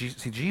needs.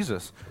 See,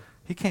 Jesus,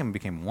 he came and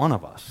became one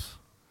of us.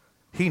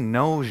 He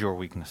knows your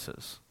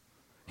weaknesses.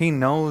 He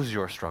knows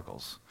your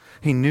struggles.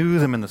 He knew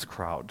them in this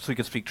crowd, so he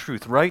could speak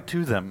truth right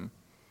to them.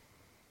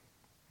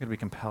 You're going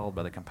to be compelled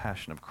by the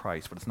compassion of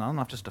Christ, but it's not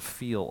enough just to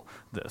feel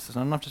this. It's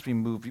not enough just to be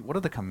moved. What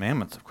are the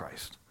commandments of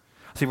Christ?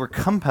 See, we're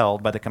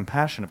compelled by the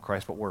compassion of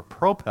Christ, but we're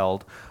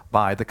propelled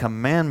by the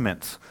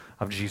commandments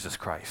of Jesus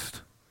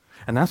Christ.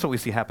 And that's what we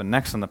see happen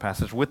next in the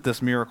passage with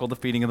this miracle, the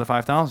feeding of the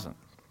 5,000.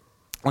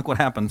 Look what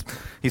happens.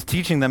 He's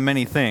teaching them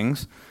many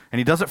things, and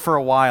he does it for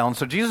a while. And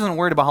so Jesus isn't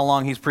worried about how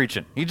long he's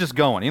preaching. He's just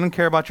going. He doesn't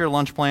care about your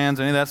lunch plans,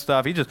 any of that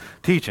stuff. He's just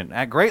teaching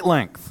at great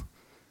length.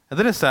 And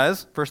then it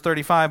says, verse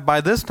 35,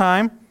 by this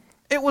time,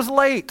 it was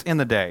late in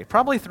the day.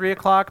 Probably 3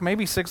 o'clock,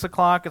 maybe 6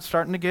 o'clock. It's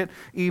starting to get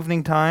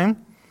evening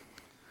time.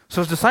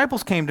 So his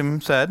disciples came to him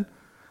and said,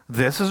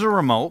 this is a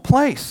remote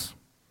place.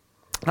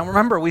 Now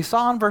remember, we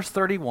saw in verse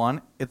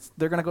 31,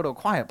 they're going to go to a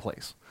quiet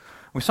place.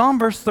 We saw in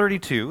verse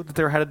 32 that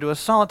they were headed to a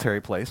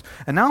solitary place.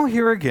 And now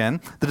here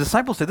again, the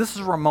disciples say, this is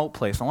a remote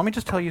place. Now let me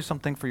just tell you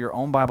something for your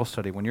own Bible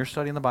study. When you're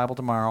studying the Bible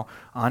tomorrow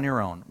on your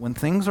own, when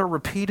things are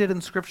repeated in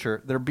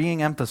Scripture, they're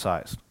being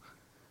emphasized.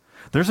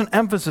 There's an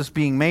emphasis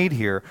being made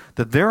here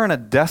that they're in a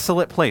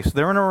desolate place.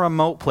 They're in a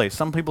remote place.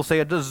 Some people say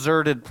a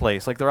deserted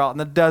place, like they're out in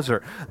the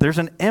desert. There's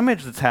an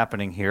image that's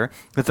happening here.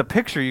 It's a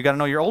picture. You got to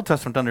know your Old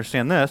Testament to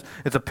understand this.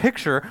 It's a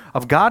picture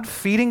of God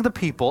feeding the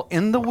people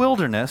in the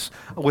wilderness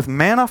with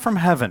manna from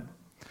heaven.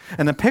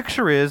 And the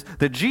picture is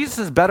that Jesus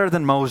is better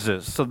than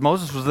Moses. So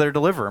Moses was their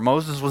deliverer.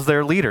 Moses was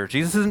their leader.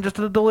 Jesus isn't just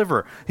a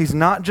deliverer. He's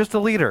not just a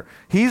leader.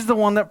 He's the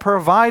one that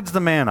provides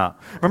the manna.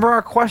 Remember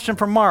our question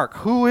from Mark,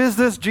 who is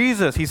this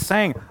Jesus? He's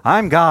saying,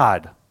 I'm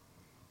God.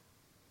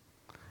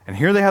 And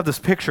here they have this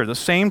picture, the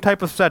same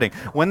type of setting.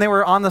 When they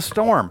were on the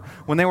storm,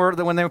 when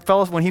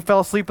he fell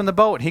asleep in the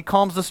boat, he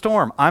calms the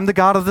storm. I'm the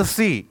God of the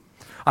sea.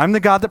 I'm the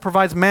God that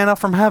provides manna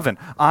from heaven.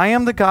 I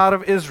am the God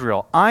of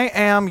Israel. I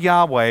am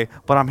Yahweh,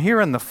 but I'm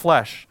here in the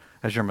flesh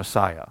as your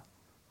Messiah.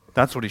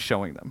 That's what he's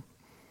showing them.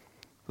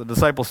 The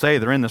disciples say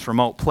they're in this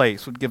remote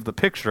place, would give the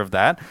picture of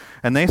that.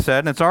 And they said,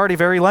 and it's already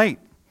very late.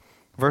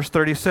 Verse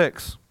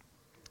 36,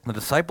 the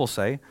disciples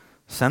say,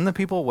 send the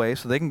people away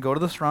so they can go to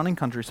the surrounding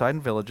countryside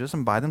and villages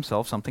and buy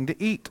themselves something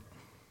to eat.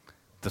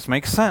 This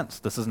makes sense.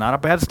 This is not a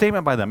bad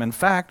statement by them. In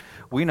fact,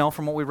 we know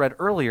from what we read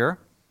earlier,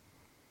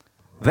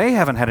 they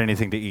haven't had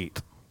anything to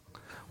eat.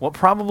 What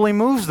probably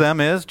moves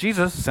them is,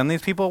 Jesus, send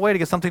these people away to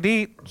get something to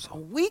eat so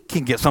we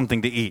can get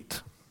something to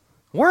eat.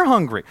 We're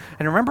hungry.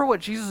 And remember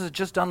what Jesus has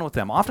just done with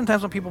them.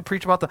 Oftentimes when people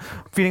preach about the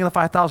feeding of the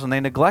 5,000, they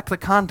neglect the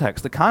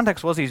context. The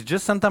context was he's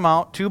just sent them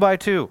out 2 by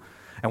 2.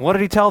 And what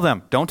did he tell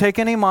them? Don't take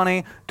any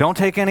money. Don't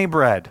take any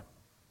bread.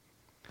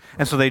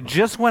 And so they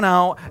just went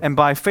out, and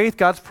by faith,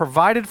 God's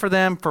provided for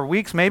them for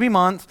weeks, maybe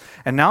months.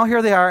 And now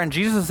here they are, and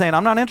Jesus is saying,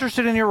 I'm not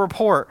interested in your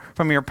report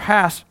from your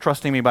past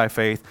trusting me by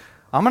faith.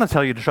 I'm going to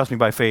tell you to trust me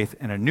by faith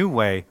in a new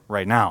way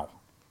right now.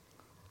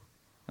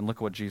 And look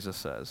at what Jesus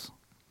says.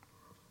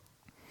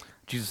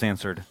 Jesus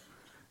answered,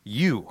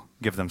 you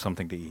give them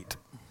something to eat.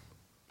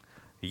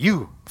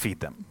 You feed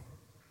them.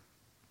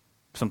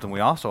 Something we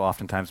also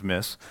oftentimes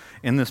miss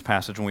in this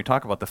passage when we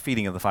talk about the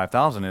feeding of the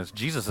 5,000 is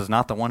Jesus is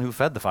not the one who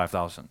fed the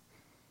 5,000.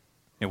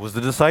 It was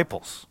the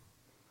disciples.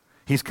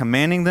 He's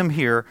commanding them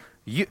here,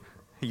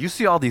 you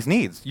see all these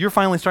needs. You're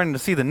finally starting to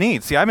see the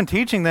needs. See, I've been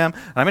teaching them,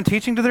 and I've been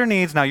teaching to their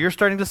needs. Now you're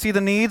starting to see the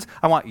needs.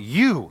 I want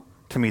you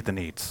to meet the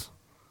needs.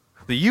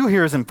 The you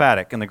here is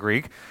emphatic in the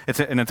Greek,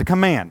 and it's a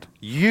command.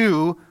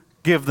 You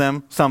give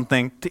them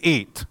something to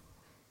eat.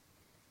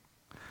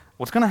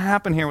 What's going to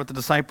happen here with the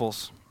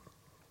disciples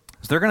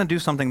is they're going to do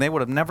something they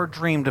would have never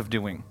dreamed of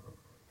doing.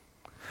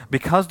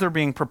 Because they're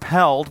being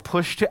propelled,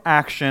 pushed to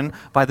action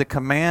by the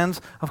commands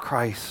of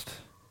Christ.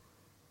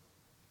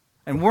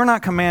 And we're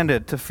not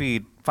commanded to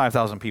feed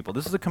 5,000 people.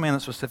 This is a command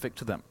that's specific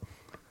to them.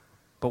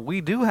 But we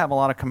do have a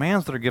lot of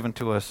commands that are given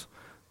to us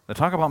that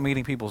talk about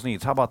meeting people's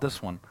needs. How about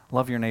this one?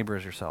 Love your neighbor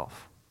as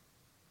yourself.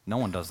 No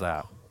one does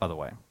that, by the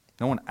way.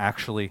 No one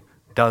actually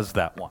does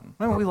that one.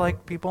 I mean, we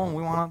like people and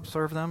we want to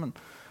serve them. And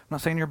I'm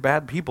not saying you're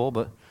bad people,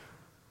 but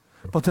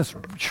this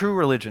true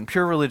religion,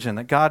 pure religion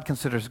that God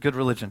considers good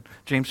religion,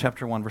 James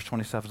chapter 1, verse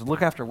 27, is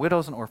look after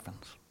widows and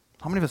orphans.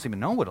 How many of us even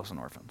know widows and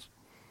orphans?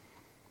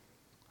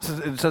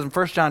 It says in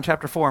 1 John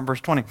chapter 4 and verse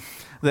 20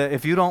 that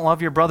if you don't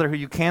love your brother who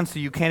you can see,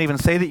 you can't even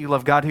say that you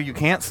love God who you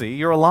can't see.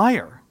 You're a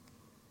liar.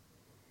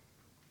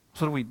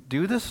 So do we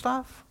do this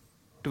stuff?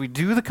 Do we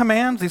do the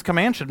commands? These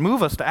commands should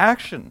move us to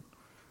action.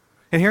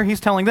 And here he's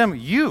telling them,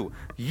 you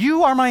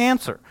are my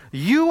answer.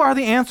 You are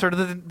the answer to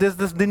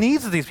the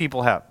needs that these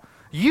people have.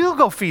 You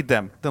go feed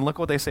them. Then look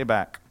what they say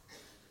back.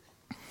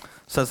 It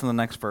says in the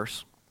next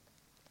verse.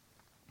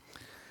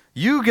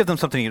 You give them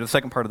something to eat, the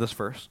second part of this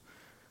verse.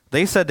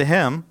 They said to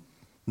him,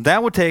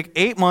 that would take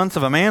 8 months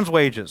of a man's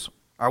wages.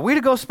 Are we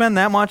to go spend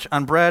that much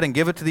on bread and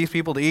give it to these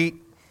people to eat?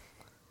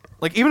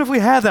 Like, even if we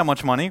had that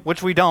much money,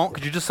 which we don't,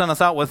 because you just sent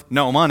us out with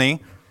no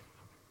money,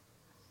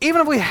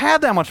 even if we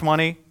had that much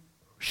money,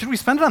 should we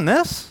spend it on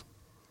this?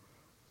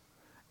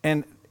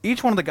 And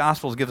each one of the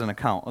Gospels gives an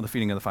account of the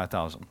feeding of the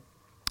 5,000.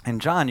 And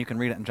John, you can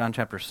read it in John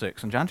chapter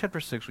 6. In John chapter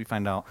 6, we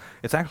find out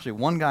it's actually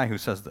one guy who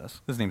says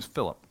this. His name's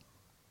Philip.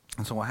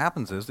 And so what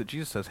happens is that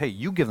Jesus says, hey,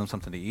 you give them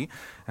something to eat.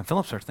 And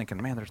Philip starts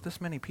thinking, man, there's this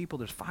many people.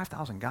 There's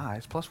 5,000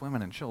 guys, plus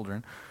women and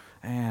children.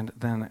 And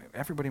then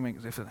everybody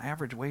makes, if an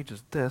average wage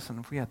is this, and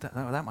if we had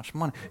that much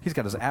money, he's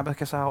got his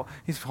abacus out.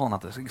 He's pulling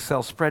out this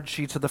Excel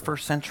spreadsheets of the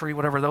first century,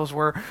 whatever those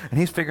were. And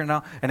he's figuring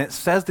out. And it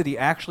says that he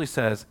actually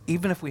says,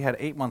 even if we had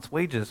 8 months'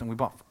 wages and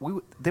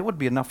they would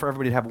be enough for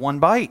everybody to have one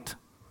bite.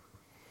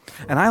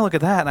 And I look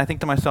at that and I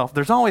think to myself,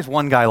 there's always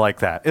one guy like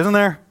that, isn't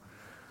there?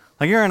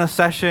 Like you're in a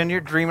session, you're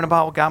dreaming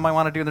about what God might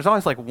want to do, and there's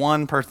always like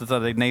one person that's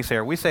a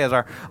naysayer. We say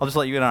I'll just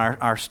let you in on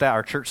our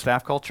church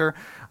staff culture,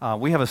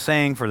 we have a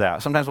saying for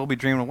that. Sometimes we'll be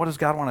dreaming, what does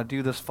God want to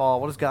do this fall?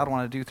 What does God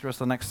want to do through us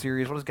the next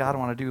series? What does God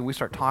want to do? And we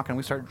start talking,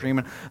 we start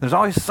dreaming. There's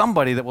always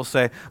somebody that will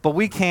say, but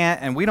we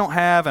can't, and we don't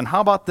have, and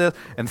how about this?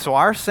 And so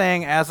our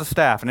saying as a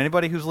staff, and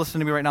anybody who's listening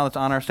to me right now that's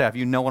on our staff,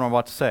 you know what I'm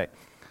about to say.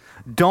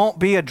 Don't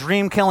be a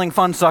dream-killing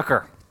fun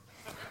sucker.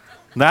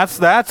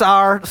 That's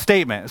our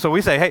statement. So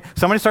we say, hey,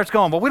 somebody starts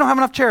going, well, we don't have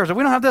enough chairs, or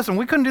we don't have this, and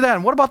we couldn't do that,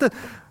 and what about this?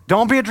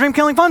 Don't be a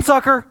dream-killing fun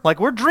sucker. Like,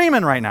 we're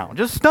dreaming right now.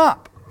 Just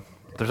stop.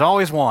 There's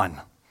always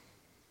one.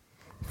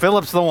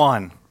 Philip's the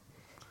one.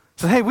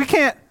 So, hey, we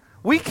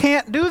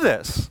can't do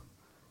this.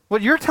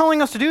 What you're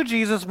telling us to do,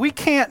 Jesus, we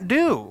can't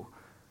do.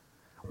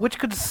 Which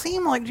could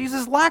seem like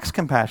Jesus lacks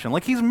compassion,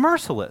 like he's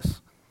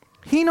merciless.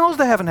 He knows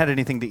they haven't had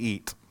anything to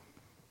eat.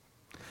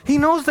 He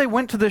knows they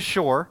went to this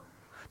shore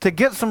to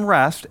get some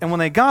rest, and when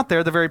they got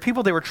there, the very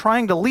people they were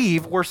trying to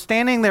leave were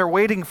standing there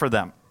waiting for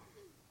them.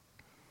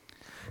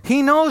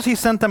 He knows he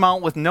sent them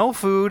out with no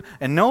food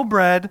and no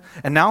bread,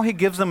 and now he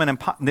gives them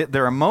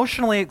they're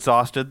emotionally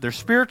exhausted, they're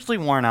spiritually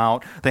worn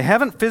out, they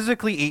haven't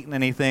physically eaten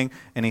anything,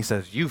 and he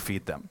says, you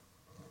feed them.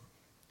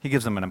 He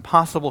gives them an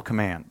impossible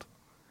command.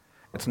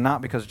 It's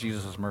not because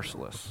Jesus is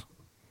merciless.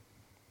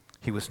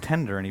 He was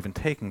tender in even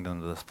taking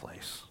them to this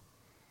place.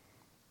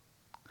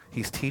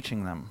 He's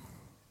teaching them.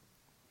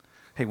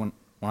 Hey, when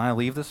I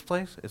leave this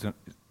place, I'm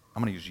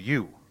going to use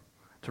you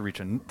to reach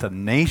the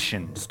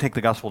nations, take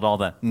the gospel to all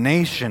the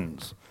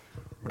nations.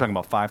 We're talking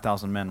about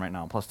 5,000 men right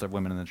now, plus the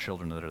women and the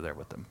children that are there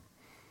with them.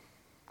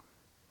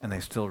 And they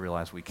still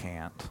realize we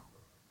can't,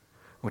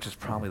 which is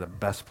probably the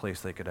best place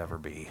they could ever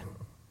be.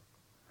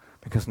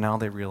 Because now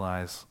they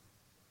realize,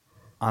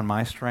 on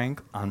my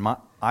strength,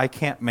 I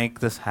can't make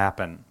this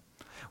happen,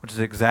 which is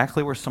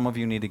exactly where some of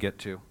you need to get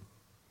to.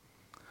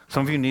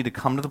 Some of you need to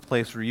come to the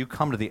place where you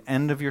come to the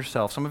end of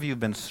yourself. Some of you have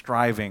been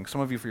striving. Some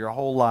of you for your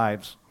whole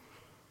lives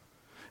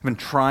have been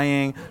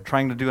trying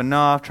to do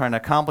enough, trying to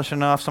accomplish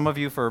enough. Some of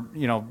you for,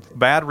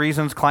 bad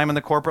reasons, climbing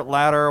the corporate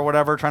ladder or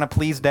whatever, trying to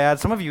please dad.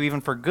 Some of you even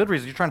for good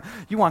reasons.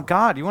 You want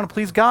God. You want to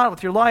please God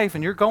with your life,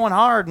 and you're going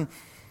hard.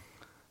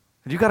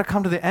 And you got to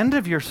come to the end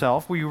of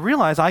yourself where you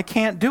realize I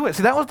can't do it.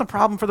 See, that was the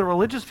problem for the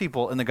religious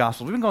people in the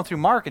Gospels. We've been going through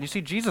Mark, and you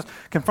see Jesus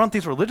confront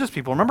these religious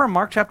people. Remember in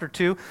Mark chapter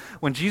 2,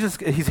 when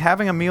he's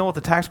having a meal with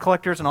the tax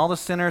collectors and all the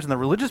sinners, and the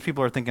religious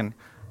people are thinking,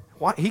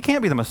 "What? He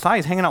can't be the Messiah.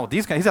 He's hanging out with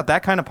these guys. He's at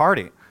that kind of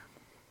party.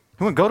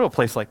 He wouldn't go to a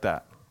place like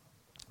that."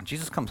 And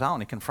Jesus comes out,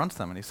 and he confronts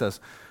them, and he says,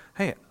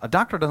 hey, a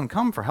doctor doesn't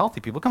come for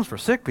healthy people. It comes for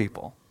sick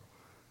people.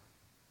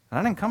 And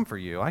I didn't come for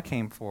you. I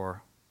came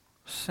for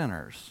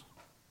sinners.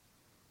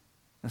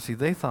 And see,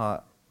 they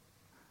thought,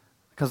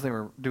 because they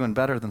were doing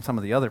better than some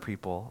of the other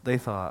people, they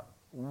thought,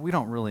 we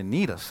don't really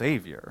need a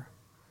savior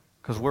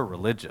because we're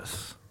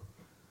religious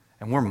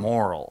and we're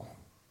moral.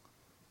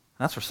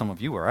 And that's where some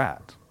of you are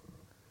at.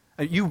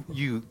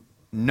 You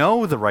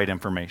know the right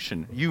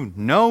information. You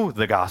know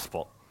the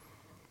gospel.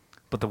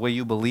 But the way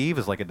you believe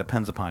is like it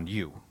depends upon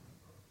you.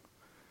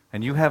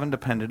 And you haven't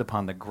depended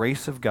upon the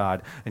grace of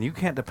God. And you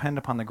can't depend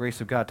upon the grace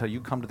of God until you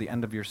come to the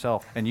end of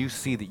yourself and you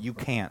see that you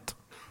can't.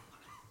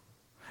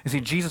 You see,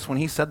 Jesus, when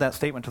he said that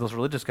statement to those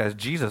religious guys,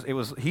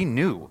 he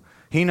knew.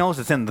 He knows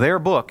it's in their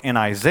book in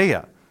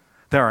Isaiah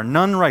There are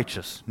none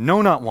righteous,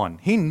 no, not one.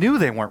 He knew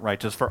they weren't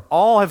righteous, for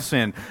all have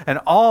sinned, and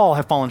all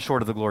have fallen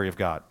short of the glory of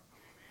God.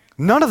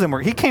 None of them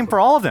were. He came for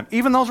all of them,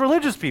 even those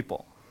religious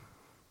people.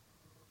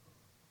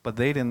 But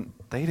they didn't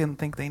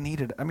think they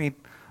needed, I mean,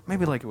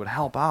 maybe like it would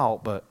help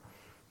out, but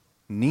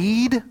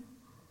need?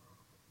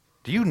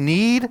 Do you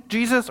need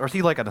Jesus, or is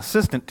he like an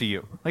assistant to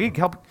you? Like he can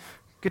help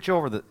get you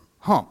over the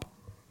hump.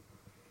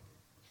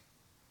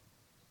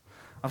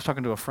 I was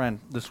talking to a friend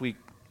this week,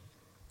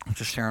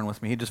 just sharing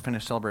with me. He just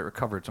finished Celebrate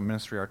Recovery. It's a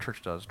ministry our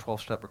church does,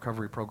 12-step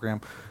recovery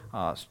program.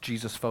 It's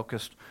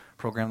Jesus-focused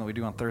program that we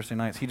do on Thursday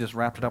nights. He just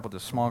wrapped it up with a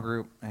small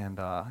group, and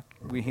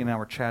he and I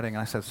were chatting,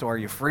 and I said, "So are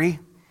you free?"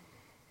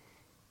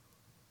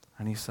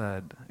 And he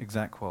said,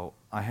 exact quote,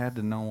 "I had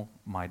to know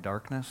my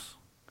darkness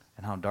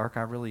and how dark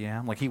I really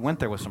am." Like he went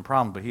there with some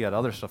problems, but he had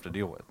other stuff to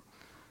deal with.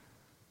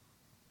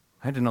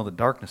 I had to know the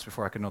darkness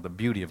before I could know the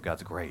beauty of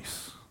God's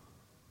grace.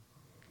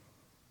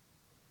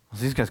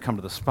 These guys come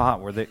to the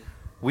spot where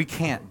we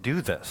can't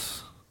do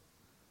this.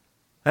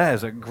 That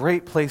is a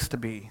great place to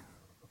be.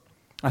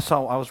 I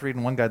was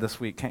reading one guy this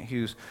week, Kent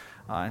Hughes,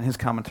 in his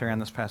commentary on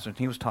this passage, and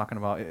he was talking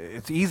about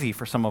it's easy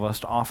for some of us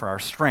to offer our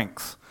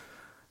strengths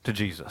to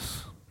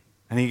Jesus.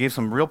 And he gave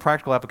some real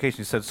practical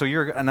applications. He said, so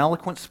you're an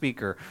eloquent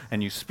speaker,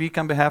 and you speak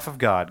on behalf of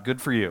God.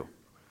 Good for you.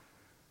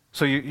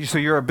 So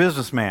you're a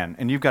businessman,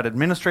 and you've got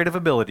administrative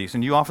abilities,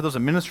 and you offer those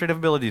administrative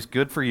abilities.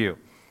 Good for you.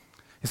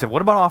 He said,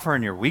 what about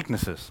offering your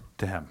weaknesses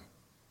to him?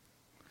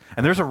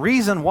 And there's a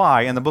reason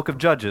why in the book of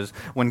Judges,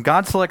 when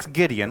God selects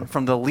Gideon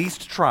from the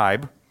least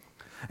tribe,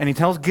 and he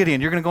tells Gideon,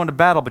 you're going to go into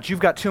battle, but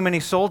you've got too many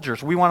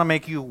soldiers. We want to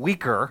make you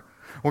weaker.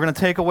 We're going to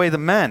take away the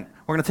men.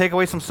 We're going to take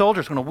away some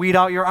soldiers. We're going to weed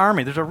out your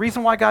army. There's a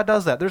reason why God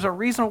does that. There's a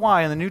reason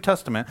why in the New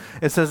Testament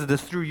it says it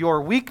is through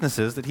your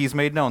weaknesses that he's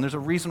made known. There's a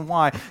reason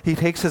why he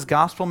takes his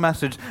gospel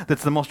message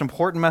that's the most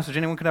important message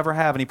anyone could ever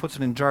have, and he puts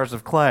it in jars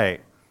of clay.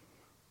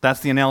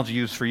 That's the analogy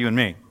used for you and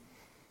me.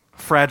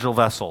 Fragile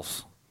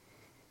vessels.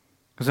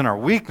 Because in our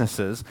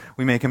weaknesses,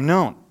 we make him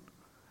known.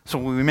 So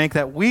we make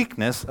that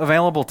weakness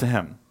available to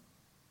him.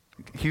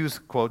 Hughes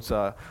quotes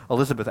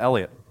Elizabeth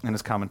Elliot in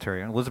his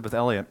commentary. Elizabeth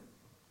Elliot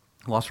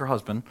lost her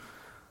husband,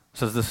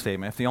 says this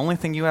statement, if the only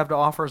thing you have to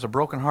offer is a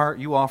broken heart,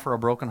 you offer a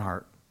broken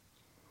heart.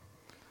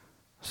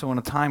 So in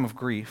a time of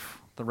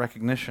grief, the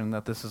recognition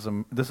that this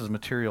is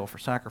material for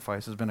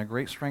sacrifice has been a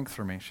great strength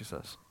for me, she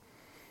says.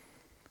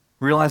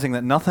 Realizing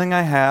that nothing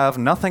I have,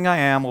 nothing I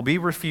am will be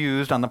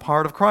refused on the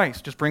part of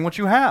Christ. Just bring what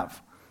you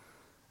have.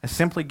 I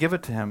simply give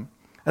it to him,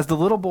 as the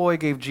little boy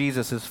gave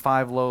Jesus his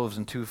 5 loaves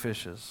and 2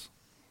 fishes.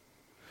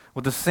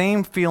 With the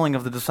same feeling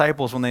of the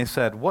disciples when they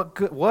said,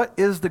 what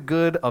is the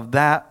good of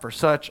that for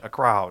such a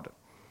crowd?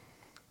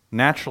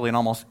 Naturally, in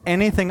almost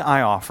anything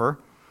I offer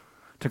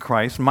to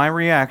Christ, my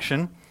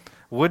reaction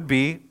would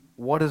be,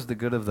 what is the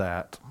good of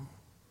that?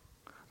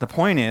 The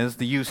point is,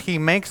 the use he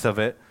makes of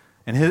it,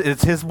 and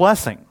it's his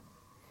blessing.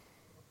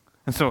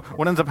 And so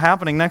what ends up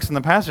happening next in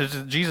the passage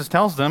is Jesus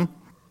tells them,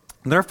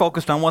 they're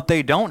focused on what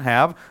they don't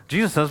have.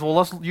 Jesus says, well,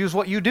 let's use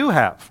what you do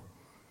have.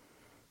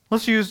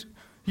 Let's use,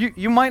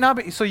 you might not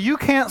be, so you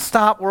can't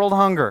stop world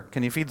hunger.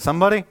 Can you feed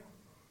somebody?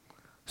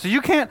 So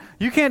you can't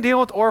deal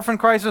with orphan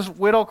crisis,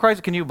 widow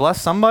crisis. Can you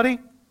bless somebody?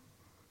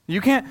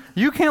 You can't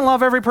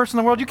love every person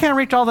in the world. You can't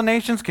reach all the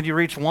nations. Can you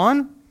reach one?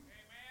 Amen.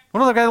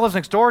 What about the guy that lives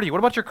next door to you? What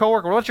about your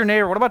coworker? What about your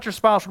neighbor? What about your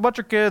spouse? What about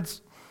your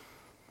kids?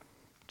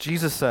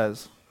 Jesus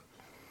says,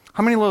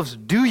 how many loaves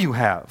do you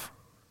have?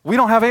 We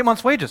don't have 8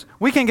 months' wages.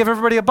 We can't give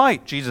everybody a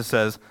bite. Jesus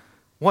says,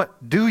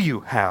 what do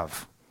you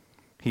have?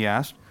 He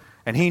asked.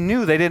 And he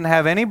knew they didn't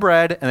have any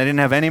bread and they didn't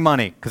have any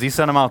money because he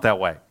sent them out that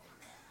way.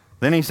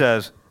 Then he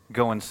says,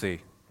 go and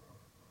see.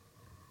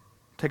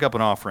 Take up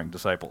an offering,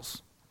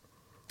 disciples.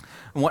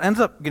 And what ends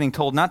up getting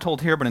told, not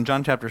told here, but in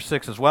John chapter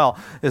 6 as well,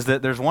 is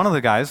that there's one of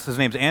the guys, his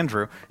name's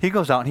Andrew, he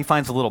goes out and he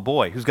finds a little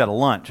boy who's got a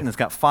lunch, and it's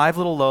got 5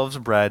 little loaves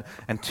of bread,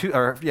 and 2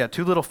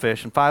 little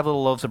fish, and 5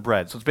 little loaves of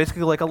bread. So it's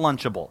basically like a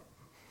Lunchable.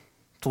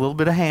 It's a little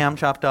bit of ham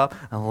chopped up,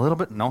 and a little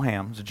bit, no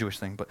ham, it's a Jewish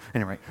thing, but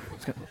anyway,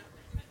 it's got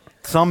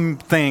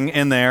something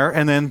in there,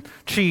 and then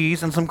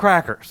cheese and some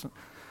crackers.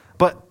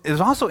 But it's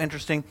also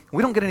interesting,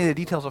 we don't get any of the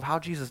details of how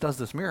Jesus does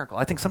this miracle.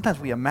 I think sometimes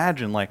we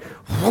imagine like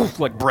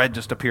bread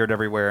just appeared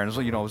everywhere, and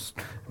it was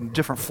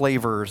different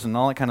flavors and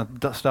all that kind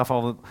of stuff.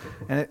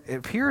 And it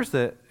appears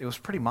that it was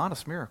a pretty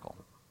modest miracle.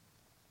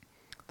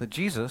 That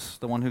Jesus,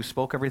 the one who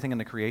spoke everything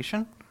into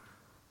creation,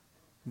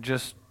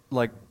 just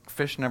like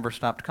fish never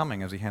stopped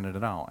coming as he handed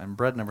it out, and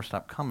bread never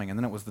stopped coming, and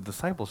then it was the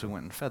disciples who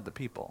went and fed the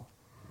people.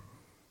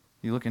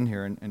 You look in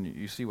here and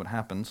you see what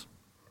happens.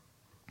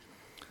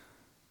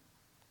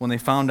 When they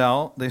found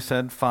out, they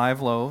said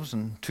 5 loaves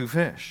and 2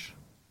 fish.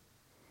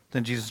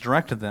 Then Jesus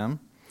directed them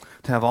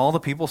to have all the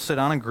people sit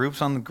down in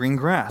groups on the green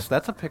grass.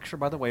 That's a picture,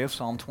 by the way, of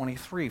Psalm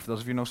 23. For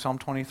those of you who know Psalm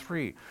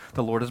 23,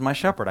 the Lord is my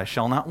shepherd, I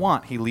shall not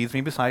want. He leads me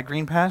beside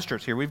green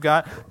pastures. Here we've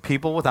got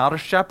people without a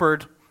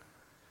shepherd.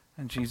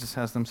 And Jesus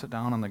has them sit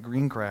down on the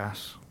green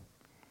grass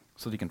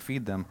so that he can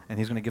feed them, and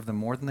he's going to give them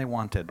more than they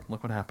wanted.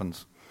 Look what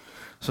happens.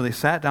 So they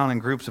sat down in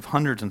groups of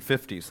hundreds and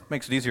 50s.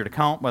 Makes it easier to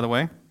count, by the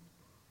way.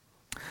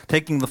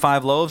 Taking the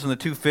 5 loaves and the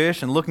 2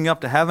 fish and looking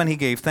up to heaven, he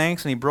gave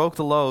thanks and he broke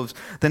the loaves.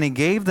 Then he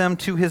gave them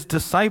to his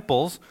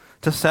disciples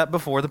to set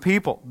before the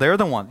people. They're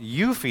the ones.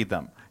 You feed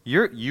them.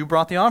 You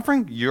brought the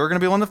offering. You're going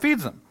to be the one that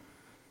feeds them.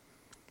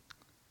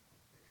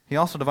 He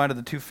also divided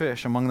the 2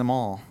 fish among them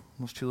all,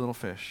 those 2 little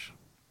fish.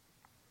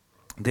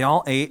 They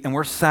all ate and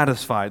were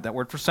satisfied. That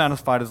word for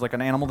satisfied is like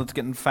an animal that's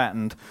getting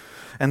fattened.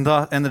 And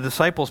the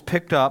disciples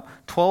picked up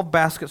 12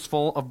 baskets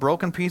full of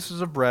broken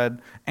pieces of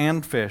bread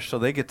and fish, so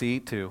they get to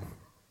eat too.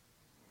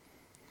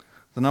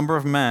 The number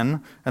of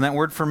men, and that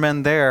word for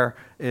men there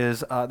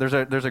is,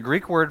 there's a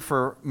Greek word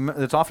for,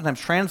 it's oftentimes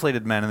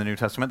translated men in the New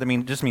Testament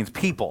that just means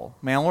people,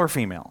 male or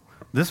female.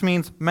 This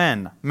means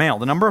men, male.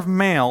 The number of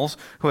males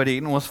who had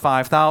eaten was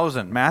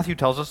 5,000. Matthew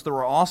tells us there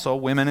were also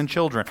women and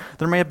children.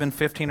 There may have been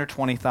 15 or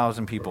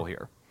 20,000 people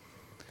here.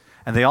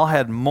 And they all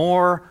had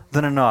more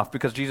than enough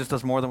because Jesus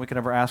does more than we could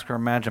ever ask or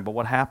imagine. But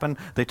what happened?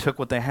 They took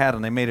what they had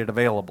and they made it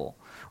available,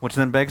 which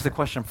then begs the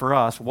question for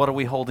us, what are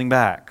we holding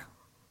back?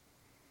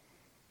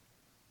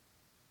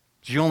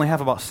 You only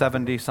have about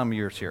 70 some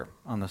years here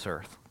on this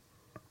earth.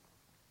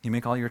 You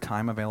make all your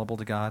time available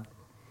to God.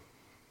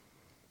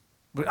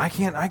 But I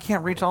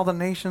can't reach all the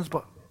nations,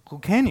 but who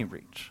can you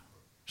reach?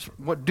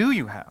 What do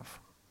you have?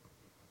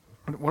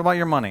 What about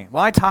your money?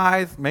 Well, I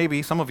tithe,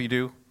 maybe, some of you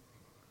do.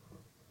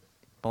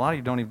 But a lot of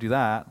you don't even do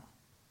that.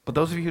 But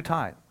those of you who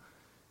tithe.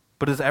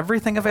 But is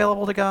everything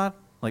available to God?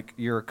 Like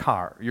your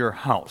car, your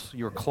house,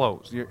 your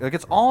clothes. Like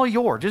it's all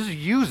yours. Just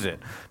use it.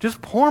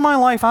 Just pour my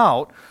life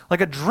out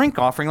like a drink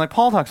offering like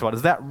Paul talks about.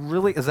 Is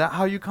that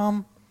how you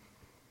come?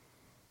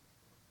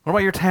 What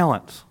about your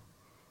talents?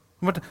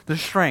 What about the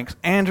strengths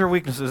and your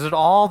weaknesses? Is it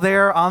all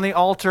there on the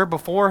altar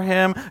before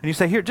him? And you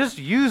say, here, just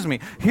use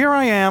me. Here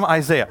I am,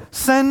 Isaiah.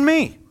 Send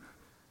me.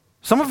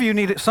 Some of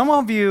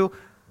you,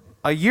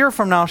 a year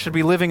from now, should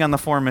be living on the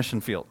foreign mission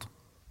field.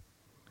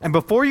 And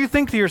before you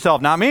think to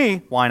yourself, not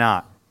me, why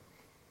not?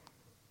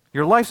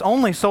 Your life's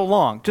only so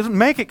long. Just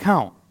make it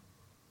count.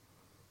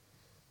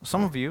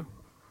 Some of you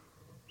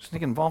just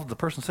get involved with the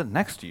person sitting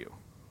next to you.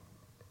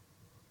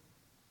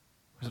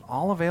 Is it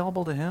all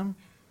available to him?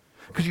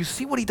 Because you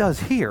see what he does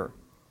here.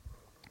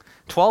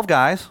 12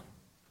 guys,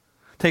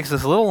 takes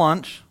this little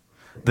lunch,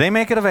 they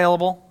make it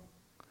available,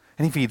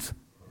 and he feeds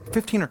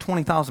 15 or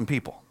 20,000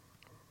 people.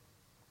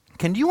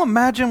 Can you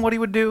imagine what he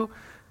would do?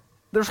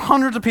 There's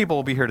hundreds of people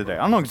will be here today. I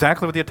don't know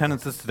exactly what the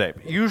attendance is today.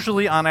 But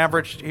usually, on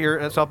average, here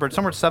at Southbridge,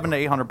 somewhere 700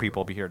 to 800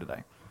 people will be here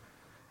today.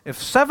 If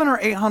 700 or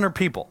 800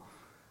 people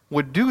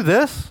would do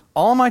this,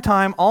 all my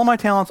time, all my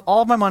talents,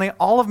 all of my money,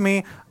 all of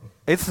me,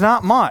 it's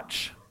not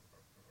much,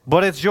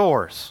 but it's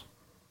yours.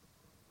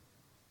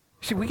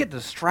 See, we get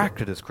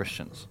distracted as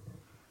Christians.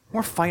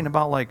 We're fighting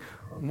about,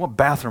 what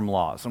bathroom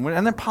laws. And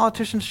then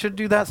politicians should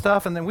do that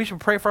stuff, and then we should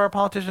pray for our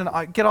politician.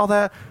 I get all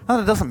that. Not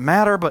that it doesn't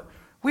matter, but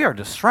we are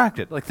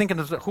distracted, thinking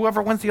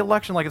whoever wins the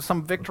election, it's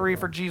some victory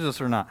for Jesus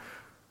or not.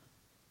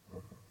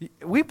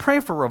 We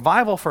pray for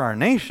revival for our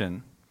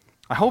nation.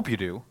 I hope you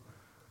do.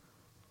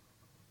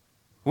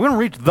 We're going to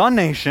reach the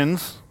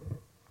nations.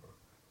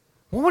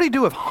 What would he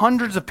do if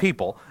hundreds of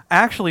people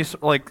actually,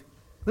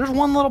 there's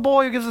one little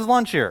boy who gives his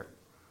lunch here.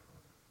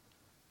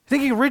 You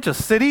think he could reach a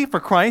city for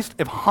Christ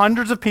if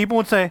hundreds of people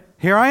would say,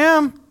 here I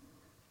am.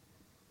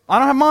 I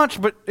don't have much,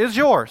 but it's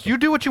yours. You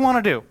do what you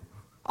want to do.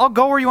 I'll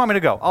go where you want me to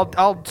go.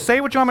 I'll say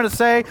what you want me to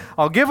say.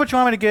 I'll give what you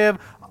want me to give.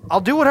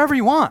 I'll do whatever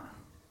you want.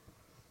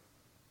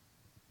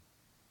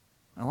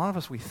 And a lot of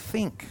us, we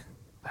think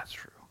that's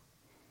true.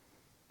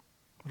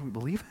 But do we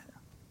believe it?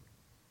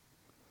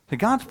 See,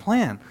 God's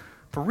plan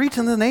for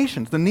reaching the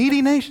nations, the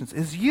needy nations,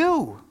 is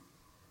you.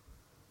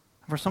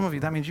 For some of you,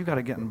 that means you've got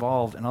to get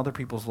involved in other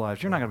people's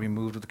lives. You're not going to be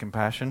moved with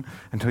compassion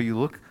until you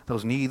look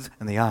those needs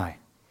in the eye.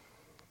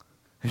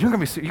 You're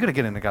going to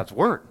get into God's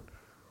word.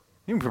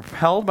 You're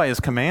propelled by his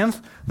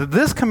commands.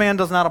 This command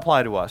does not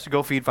apply to us. You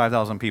go feed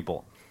 5,000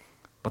 people.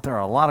 But there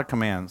are a lot of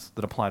commands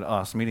that apply to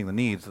us, meeting the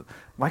needs.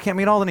 Why can't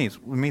meet all the needs?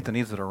 We meet the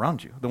needs that are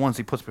around you, the ones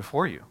he puts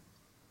before you.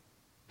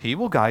 He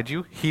will guide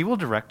you. He will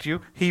direct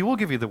you. He will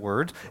give you the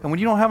words. And when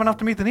you don't have enough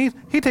to meet the needs,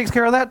 he takes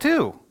care of that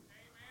too. Amen.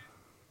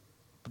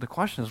 But the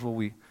question is, will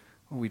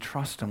we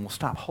trust him? We'll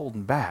stop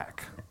holding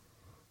back.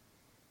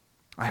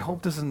 I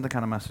hope this isn't the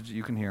kind of message that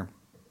you can hear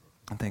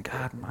and think,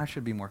 God, I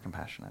should be more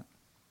compassionate.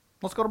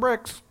 Let's go to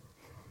Bricks.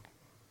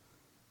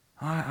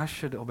 I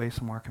should obey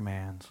some more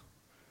commands.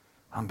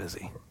 I'm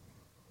busy.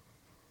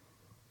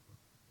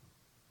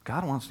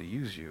 God wants to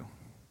use you.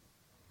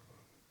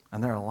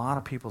 And there are a lot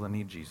of people that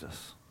need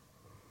Jesus.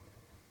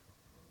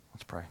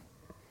 Let's pray.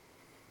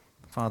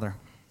 Father,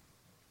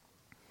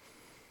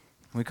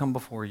 we come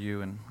before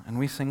you and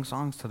we sing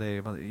songs today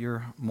about that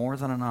you're more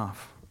than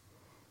enough.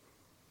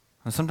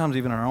 And sometimes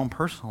even in our own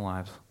personal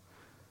lives,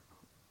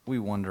 we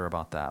wonder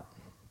about that.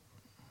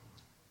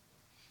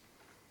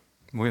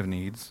 We have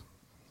needs.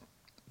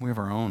 We have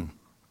our own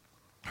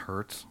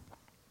hurts,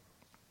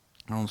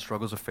 our own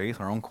struggles of faith,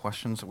 our own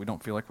questions that we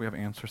don't feel like we have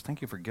answers.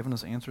 Thank you for giving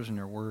us answers in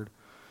your word.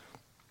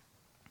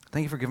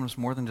 Thank you for giving us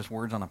more than just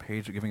words on a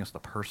page, but giving us the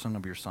person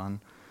of your Son,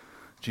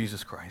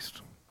 Jesus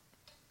Christ.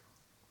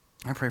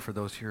 I pray for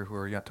those here who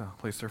are yet to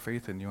place their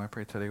faith in you. I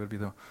pray today would be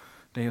the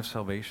day of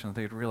salvation, that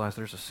they'd realize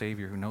there's a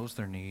Savior who knows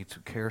their needs,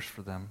 who cares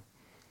for them,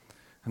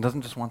 and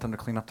doesn't just want them to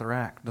clean up their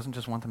act, doesn't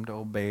just want them to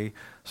obey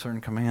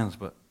certain commands,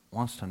 but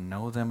wants to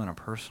know them in a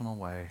personal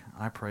way.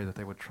 I pray that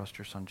they would trust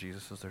your Son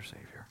Jesus as their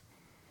Savior.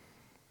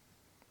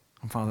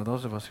 And Father,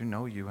 those of us who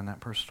know you in that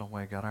personal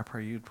way, God, I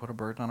pray you'd put a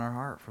burden on our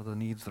heart for the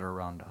needs that are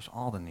around us,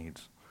 all the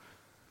needs.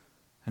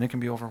 And it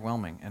can be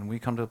overwhelming. And we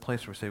come to a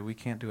place where we say, we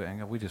can't do it. And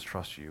God, we just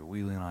trust you.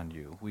 We lean on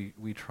you.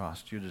 We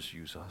trust. You just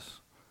use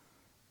us.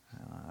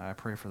 I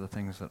pray for the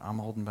things that I'm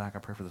holding back. I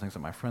pray for the things that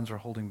my friends are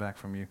holding back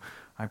from you.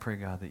 I pray,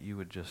 God, that you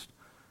would just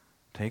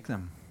take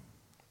them.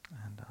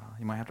 And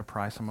you might have to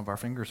pry some of our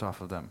fingers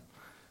off of them.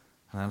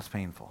 And that's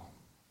painful.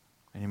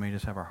 And you may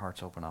just have our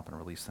hearts open up and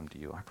release them to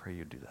you. I pray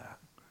you'd do that.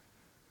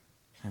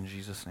 In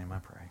Jesus' name I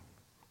pray.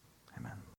 Amen.